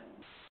red.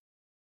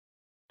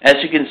 As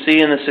you can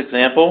see in this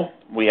example,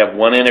 we have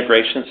 1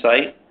 integration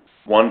site,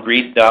 one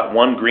green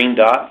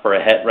dot for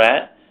a het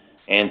rat,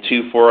 and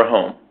 2 for a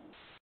home.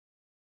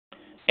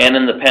 And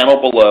in the panel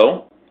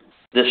below,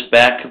 this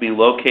back could be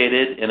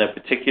located in a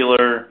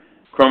particular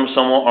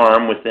chromosomal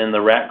arm within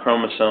the rat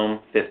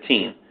chromosome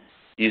 15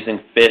 using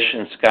FISH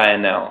and SCI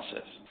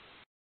analysis.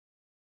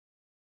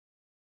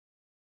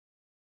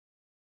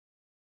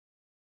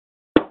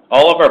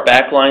 All of our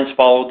backlines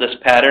followed this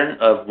pattern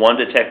of 1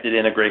 detected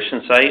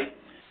integration site,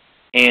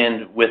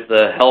 and with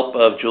the help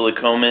of Julie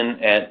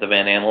Coman at the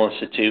Van Andel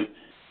Institute,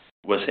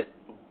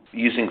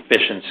 using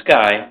FISH and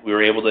SCI, we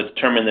were able to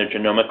determine their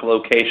genomic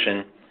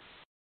location.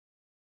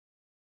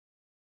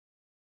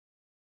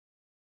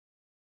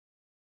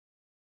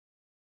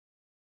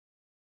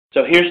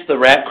 So here's the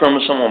rat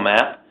chromosomal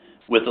map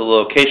with the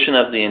location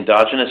of the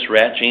endogenous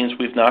rat genes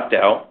we've knocked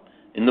out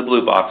in the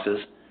blue boxes,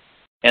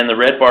 and the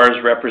red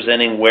bars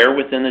representing where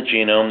within the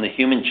genome the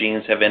human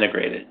genes have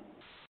integrated.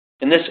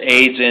 And this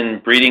aids in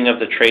breeding of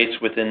the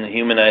traits within the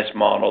humanized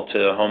model to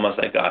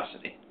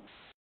homozygosity.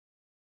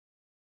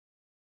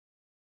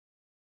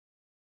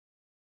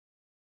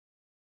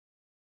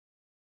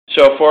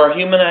 So for our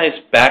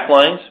humanized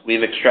backlines,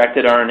 we've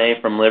extracted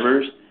RNA from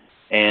livers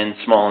and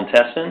small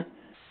intestine,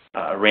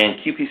 ran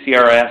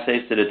qPCR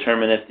assays to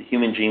determine if the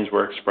human genes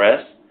were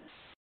expressed.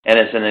 And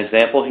as an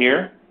example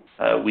here,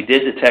 we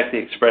did detect the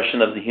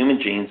expression of the human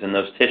genes in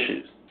those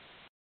tissues.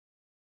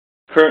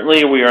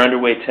 Currently, we are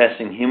underway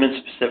testing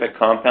human-specific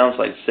compounds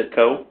like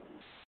CITCO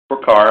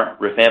for CAR,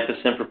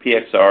 rifampicin for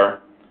PXR,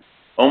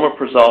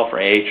 omeprazole for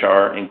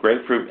AHR, and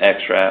grapefruit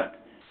extract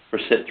for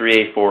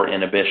CYP3A4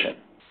 inhibition.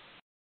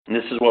 And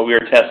this is what we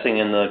are testing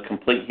in the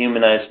complete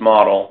humanized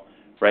model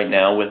right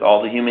now with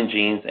all the human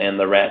genes and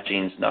the rat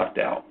genes knocked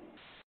out.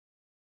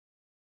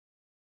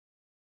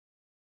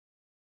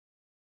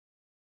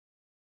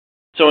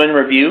 So in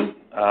review,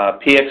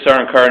 PXR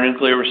and CAR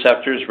nuclear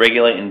receptors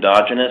regulate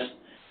endogenous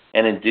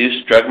and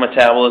induced drug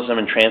metabolism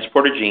and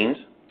transporter genes.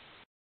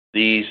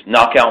 These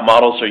knockout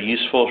models are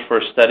useful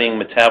for studying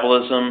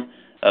metabolism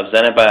of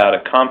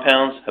xenobiotic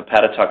compounds,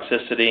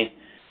 hepatotoxicity,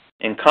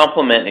 and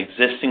complement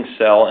existing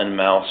cell and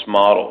mouse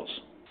models.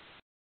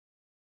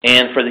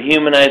 And for the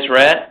humanized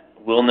rat,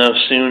 we'll know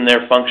soon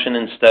their function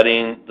in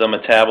studying the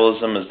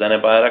metabolism of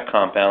xenobiotic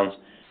compounds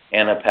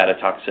and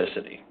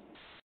hepatotoxicity.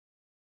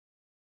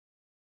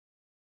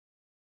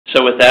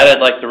 So with that,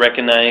 I'd like to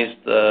recognize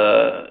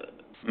the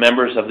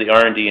members of the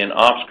R&D and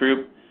Ops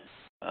group,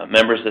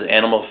 members of the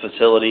animal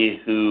facility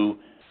who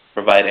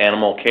provide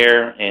animal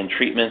care and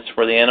treatments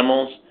for the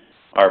animals,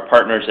 our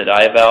partners at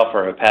IVAL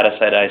for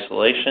hepatocyte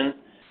isolation,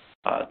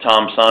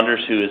 Tom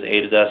Saunders, who has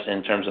aided us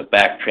in terms of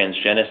back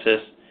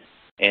transgenesis,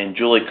 and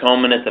Julie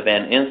Coleman at the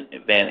Van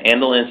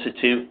Andel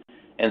Institute,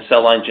 and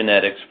Cell Line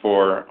Genetics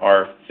for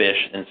our fish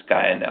and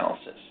sky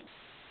analysis.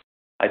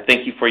 I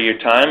thank you for your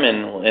time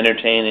and will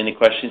entertain any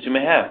questions you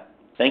may have.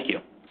 Thank you.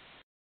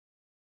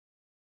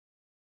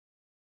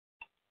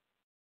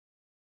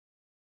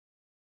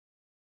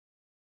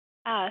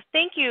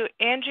 Thank you,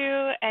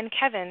 Andrew and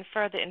Kevin,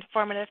 for the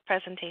informative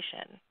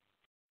presentation.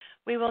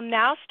 We will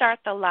now start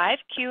the live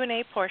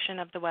Q&A portion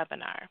of the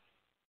webinar.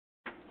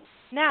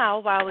 Now,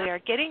 while we are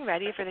getting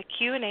ready for the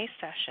Q&A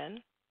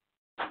session,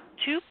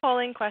 2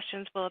 polling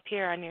questions will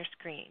appear on your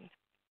screen.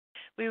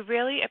 We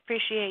really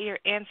appreciate your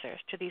answers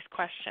to these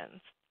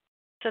questions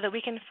so that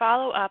we can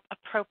follow up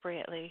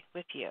appropriately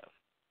with you.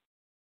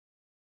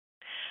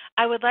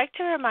 I would like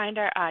to remind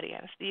our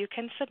audience that you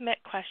can submit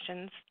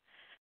questions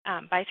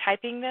by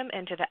typing them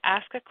into the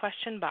Ask a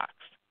Question box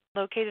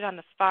located on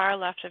the far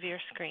left of your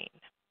screen.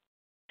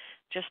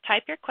 Just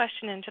type your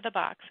question into the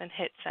box and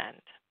hit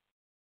send.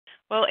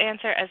 We'll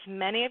answer as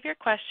many of your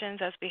questions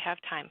as we have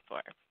time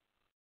for.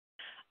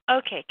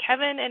 Okay,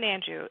 Kevin and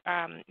Andrew,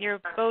 you're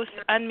both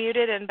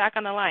unmuted and back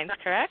on the lines,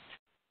 correct?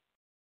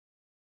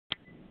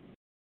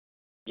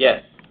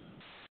 Yes.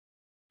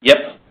 Yep.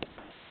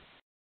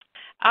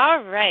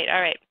 All right,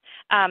 all right.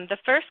 The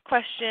first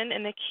question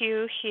in the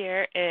queue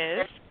here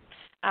is,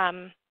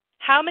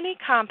 how many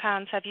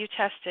compounds have you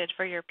tested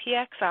for your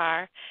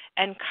PXR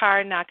and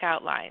CAR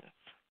knockout lines?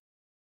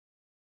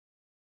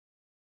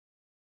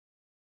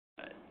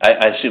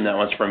 I assume that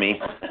one's for me.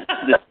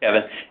 This is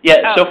Kevin.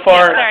 Yeah, so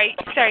far.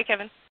 Yeah, sorry,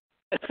 Kevin.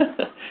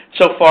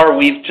 So far,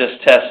 we've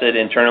just tested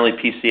internally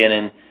PCN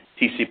and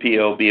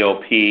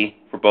TCP-OBOP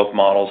for both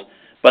models,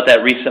 but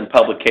that recent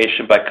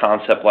publication by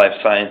Concept Life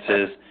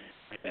Sciences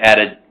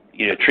added,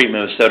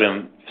 treatment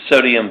with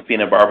sodium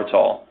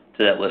phenobarbital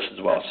to that list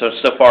as well.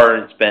 So far,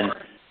 it's been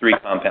 3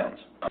 compounds.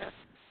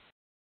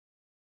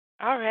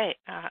 All right,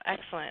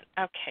 excellent.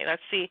 Okay,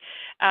 let's see.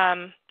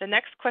 The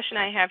next question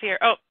I have here,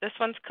 this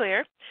one's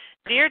clear.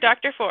 Dear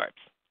Dr. Forbes,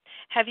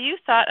 have you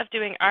thought of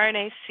doing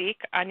RNA-seq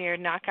on your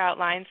knockout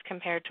lines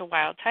compared to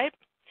wild type?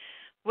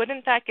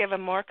 Wouldn't that give a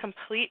more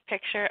complete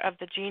picture of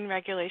the gene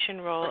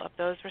regulation role of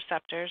those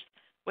receptors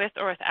with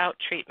or without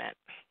treatment?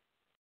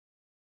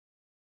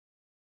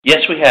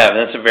 Yes, we have, and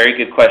that's a very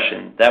good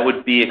question. That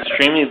would be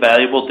extremely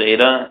valuable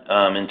data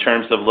in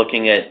terms of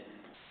looking at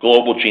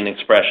global gene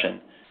expression.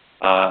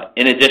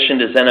 In addition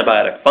to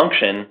xenobiotic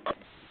function,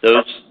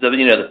 the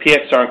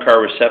PXR and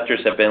CAR receptors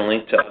have been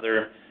linked to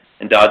other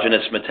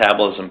endogenous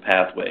metabolism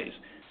pathways,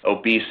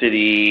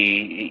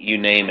 obesity, you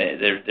name it.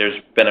 There's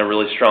been a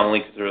really strong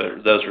link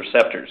to those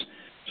receptors.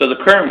 So the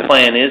current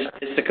plan is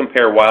to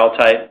compare wild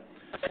type,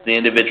 the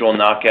individual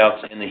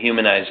knockouts, and the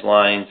humanized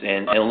lines,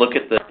 and look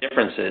at the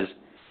differences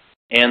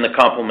and the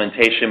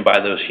complementation by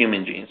those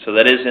human genes. So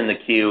that is in the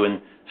queue and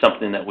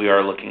something that we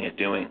are looking at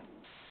doing.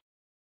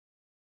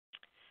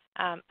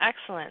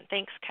 Excellent.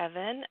 Thanks,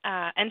 Kevin.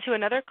 And to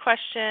another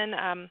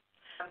question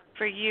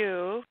for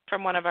you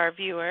from one of our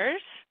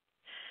viewers.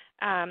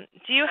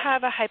 Do you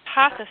have a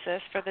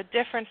hypothesis for the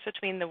difference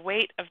between the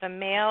weight of the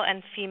male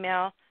and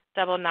female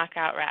double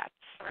knockout rats?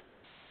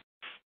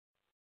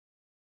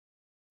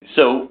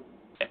 So,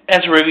 as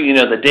a review,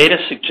 the data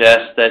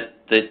suggests that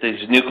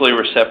these nuclear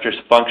receptors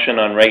function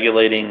on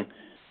regulating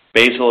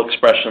basal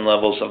expression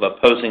levels of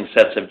opposing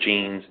sets of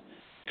genes,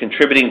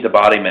 contributing to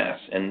body mass,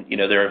 and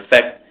their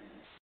effect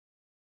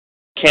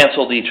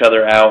canceled each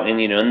other out in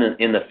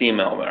the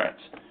female rats.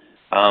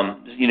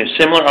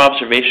 Similar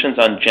observations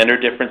on gender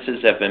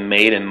differences have been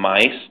made in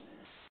mice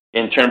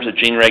in terms of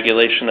gene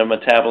regulation of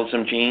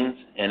metabolism genes,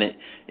 and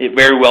it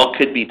very well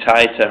could be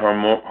tied to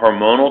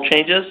hormonal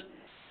changes,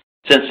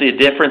 since the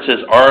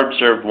differences are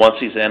observed once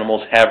these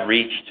animals have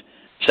reached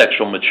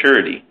sexual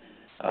maturity.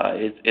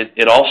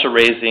 It also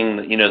raising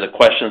the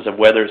questions of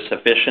whether it's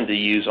sufficient to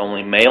use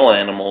only male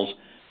animals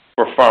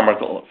for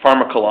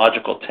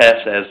pharmacological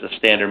tests as the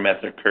standard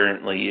method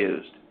currently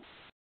used.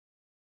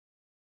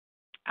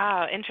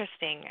 Oh,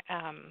 interesting.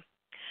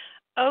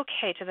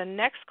 Okay, to the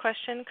next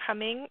question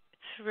coming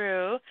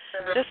through.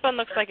 This one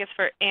looks like it's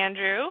for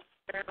Andrew.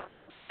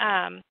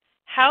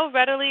 How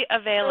readily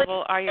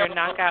available are your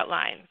knockout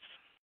lines?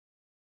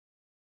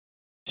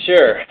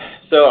 Sure.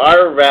 So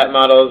our rat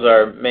models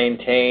are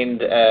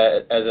maintained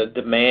as a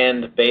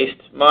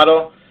demand-based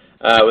model,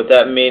 with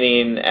that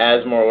meaning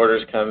as more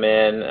orders come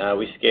in,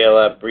 we scale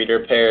up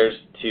breeder pairs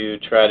to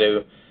try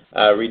to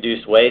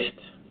reduce waste.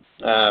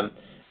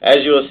 As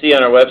you will see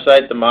on our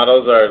website, the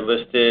models are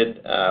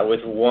listed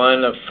with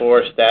one of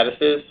 4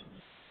 statuses.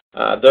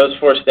 Those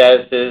 4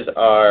 statuses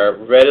are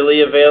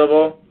readily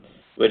available,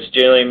 which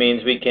generally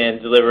means we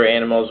can deliver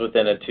animals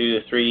within a 2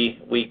 to 3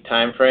 week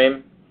time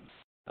frame.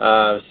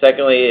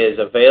 Secondly is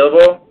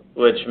available,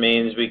 which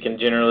means we can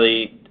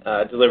generally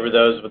deliver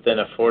those within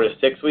a 4 to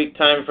 6 week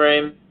time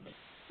frame.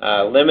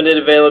 Limited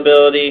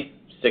availability,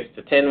 6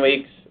 to 10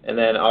 weeks, and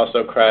then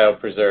also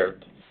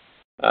cryopreserved.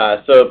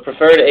 So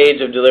preferred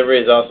age of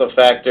delivery is also a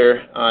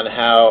factor on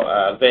how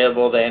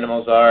available the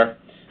animals are.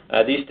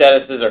 These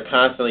statuses are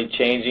constantly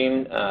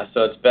changing,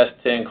 so it's best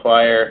to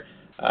inquire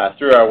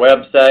through our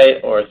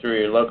website or through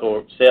your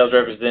local sales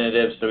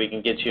representative so we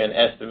can get you an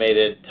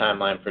estimated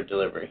timeline for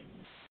delivery.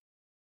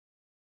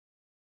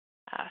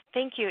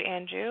 Thank you,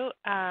 Andrew.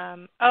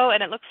 And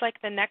it looks like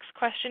the next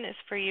question is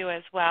for you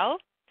as well.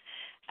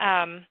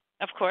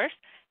 Of course,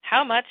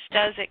 how much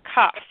does it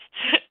cost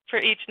for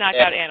each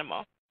knockout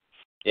animal?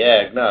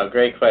 Yeah, no,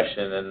 great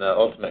question and the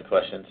ultimate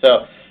question.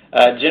 So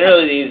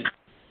generally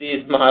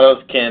these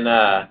models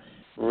can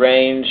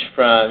range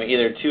from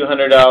either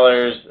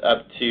 $200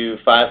 up to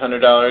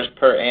 $500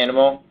 per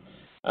animal.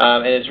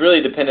 And it's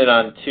really dependent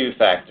on two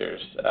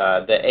factors,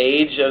 the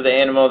age of the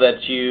animal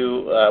that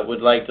you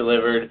would like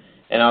delivered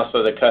and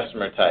also the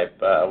customer type,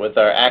 with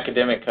our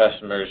academic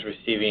customers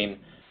receiving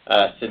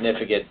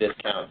significant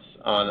discounts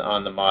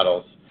on the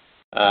models.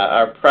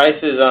 Our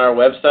prices on our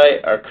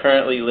website are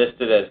currently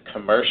listed as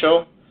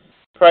commercial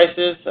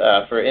prices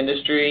for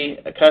industry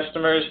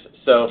customers.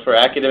 So for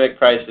academic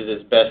prices,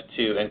 it's best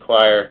to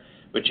inquire,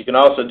 which you can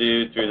also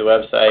do through the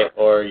website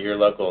or your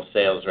local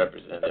sales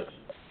representative.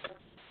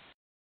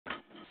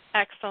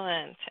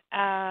 Excellent.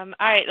 All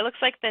right, it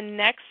looks like the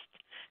next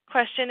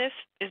question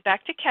is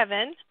back to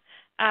Kevin.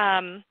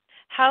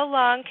 How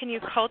long can you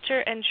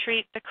culture and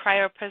treat the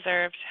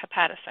cryopreserved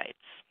hepatocytes?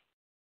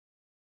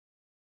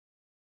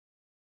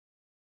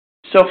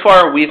 So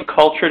far, we've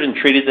cultured and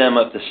treated them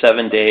up to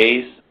 7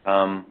 days.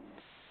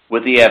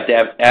 With the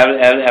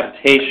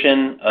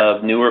adaptation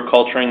of newer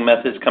culturing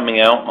methods coming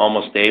out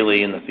almost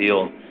daily in the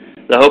field,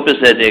 the hope is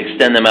that they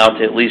extend them out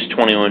to at least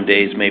 21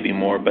 days, maybe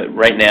more. But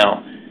right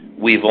now,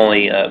 we've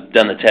only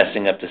done the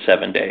testing up to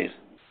 7 days.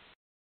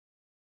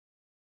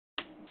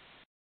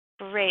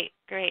 Great.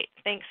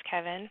 Thanks,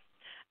 Kevin.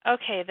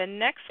 Okay, the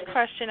next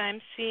question I'm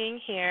seeing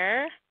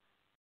here,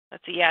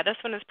 let's see, this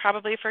one is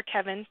probably for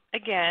Kevin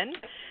again.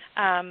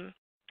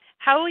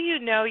 How will you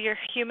know your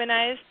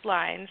humanized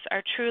lines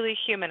are truly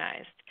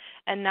humanized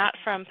and not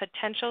from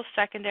potential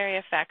secondary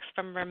effects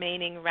from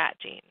remaining rat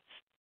genes?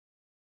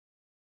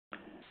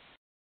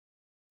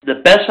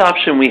 The best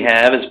option we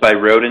have is by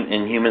rodent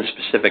and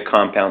human-specific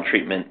compound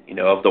treatment,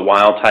 of the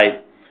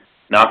wild-type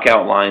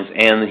knockout lines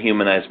and the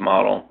humanized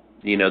model.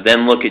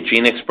 Then look at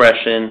gene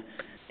expression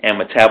and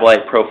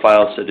metabolite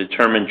profiles to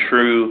determine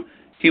true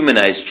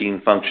humanized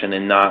gene function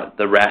and not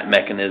the rat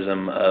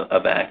mechanism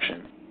of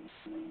action.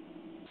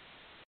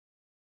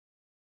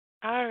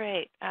 All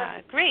right,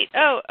 great.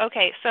 Oh,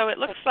 okay, so it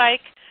looks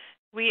like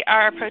we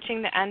are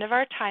approaching the end of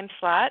our time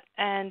slot,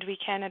 and we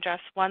can address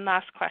one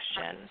last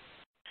question.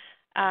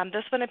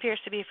 This one appears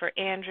to be for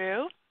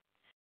Andrew.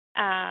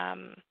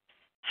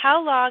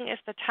 How long is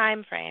the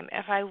time frame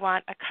if I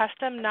want a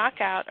custom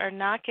knockout or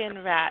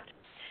knock-in rat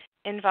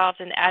involved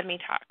in ADME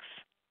tox?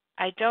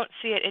 I don't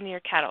see it in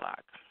your catalog.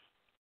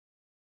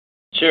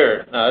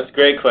 Sure. No, that's a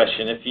great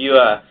question. If you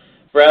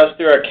browse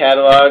through our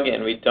catalog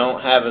and we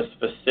don't have a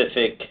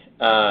specific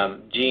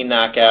gene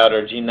knockout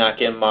or gene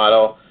knock-in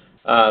model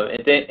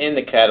in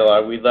the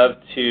catalog, we'd love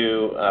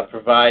to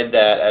provide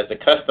that as a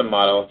custom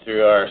model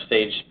through our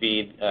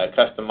SageSpeed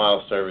custom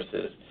model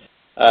services.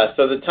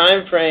 So the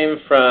time frame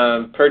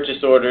from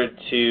purchase order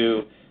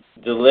to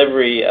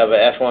delivery of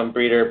a F1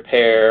 breeder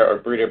pair or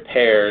breeder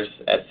pairs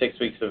at 6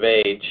 weeks of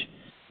age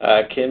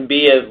can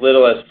be as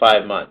little as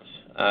 5 months.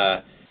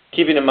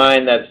 Keeping in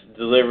mind that's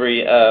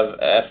delivery of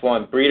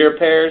F1 breeder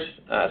pairs,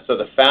 so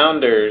the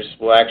founders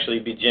will actually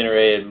be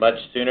generated much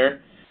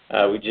sooner.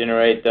 We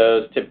generate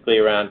those typically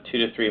around 2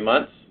 to 3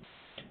 months.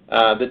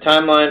 The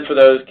timeline for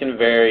those can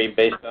vary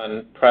based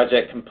on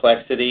project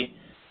complexity,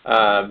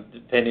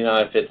 depending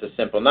on if it's a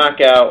simple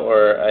knockout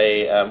or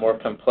a more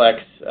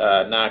complex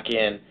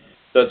knock-in.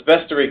 So it's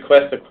best to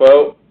request a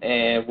quote,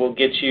 and we'll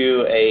get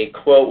you a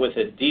quote with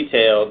a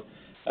detailed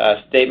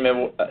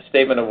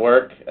statement of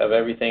work of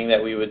everything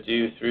that we would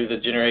do through the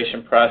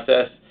generation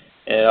process,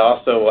 and it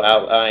also will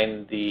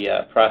outline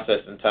the process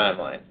and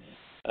timeline.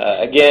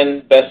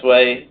 Again, best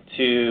way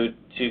to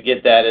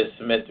get that is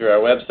submit through our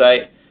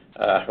website,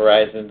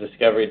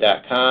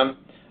 horizondiscovery.com,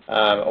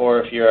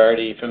 or if you're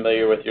already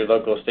familiar with your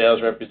local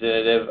sales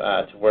representative,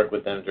 to work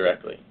with them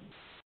directly.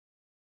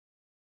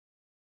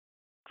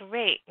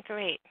 Great.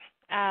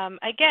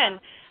 Again,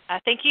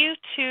 thank you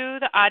to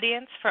the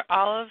audience for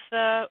all of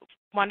the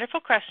wonderful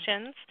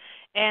questions,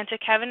 and to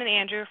Kevin and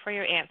Andrew for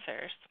your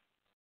answers.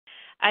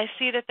 I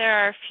see that there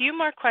are a few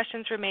more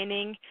questions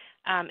remaining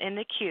in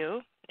the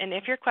queue, and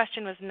if your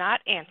question was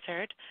not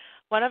answered,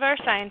 one of our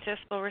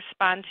scientists will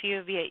respond to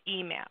you via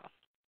email.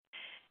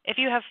 If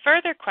you have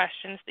further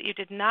questions that you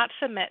did not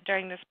submit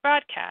during this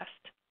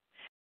broadcast,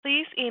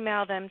 please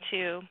email them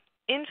to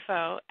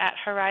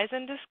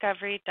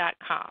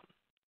info@horizondiscovery.com.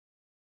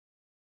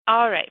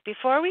 All right,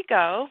 before we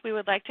go, we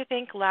would like to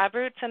thank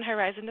LabRoots and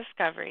Horizon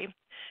Discovery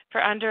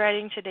for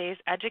underwriting today's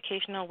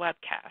educational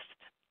webcast.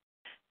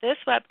 This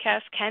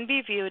webcast can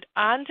be viewed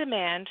on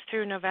demand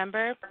through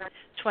November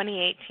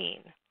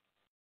 2018.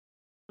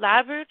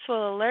 LabRoots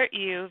will alert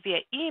you via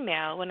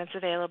email when it's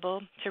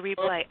available to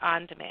replay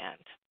on demand.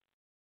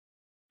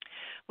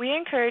 We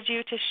encourage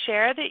you to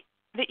share the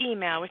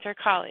email with your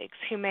colleagues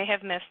who may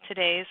have missed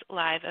today's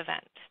live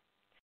event.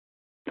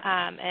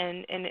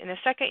 And in a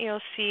second,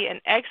 you'll see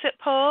an exit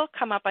poll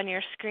come up on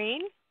your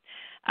screen.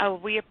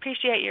 We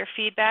appreciate your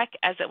feedback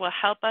as it will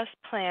help us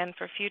plan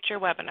for future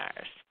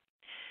webinars.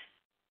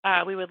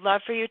 We would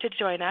love for you to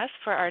join us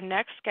for our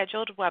next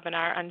scheduled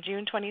webinar on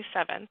June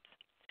 27th,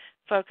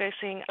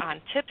 focusing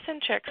on tips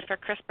and tricks for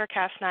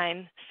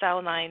CRISPR-Cas9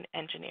 cell line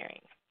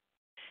engineering.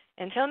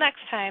 Until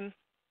next time,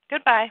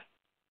 goodbye.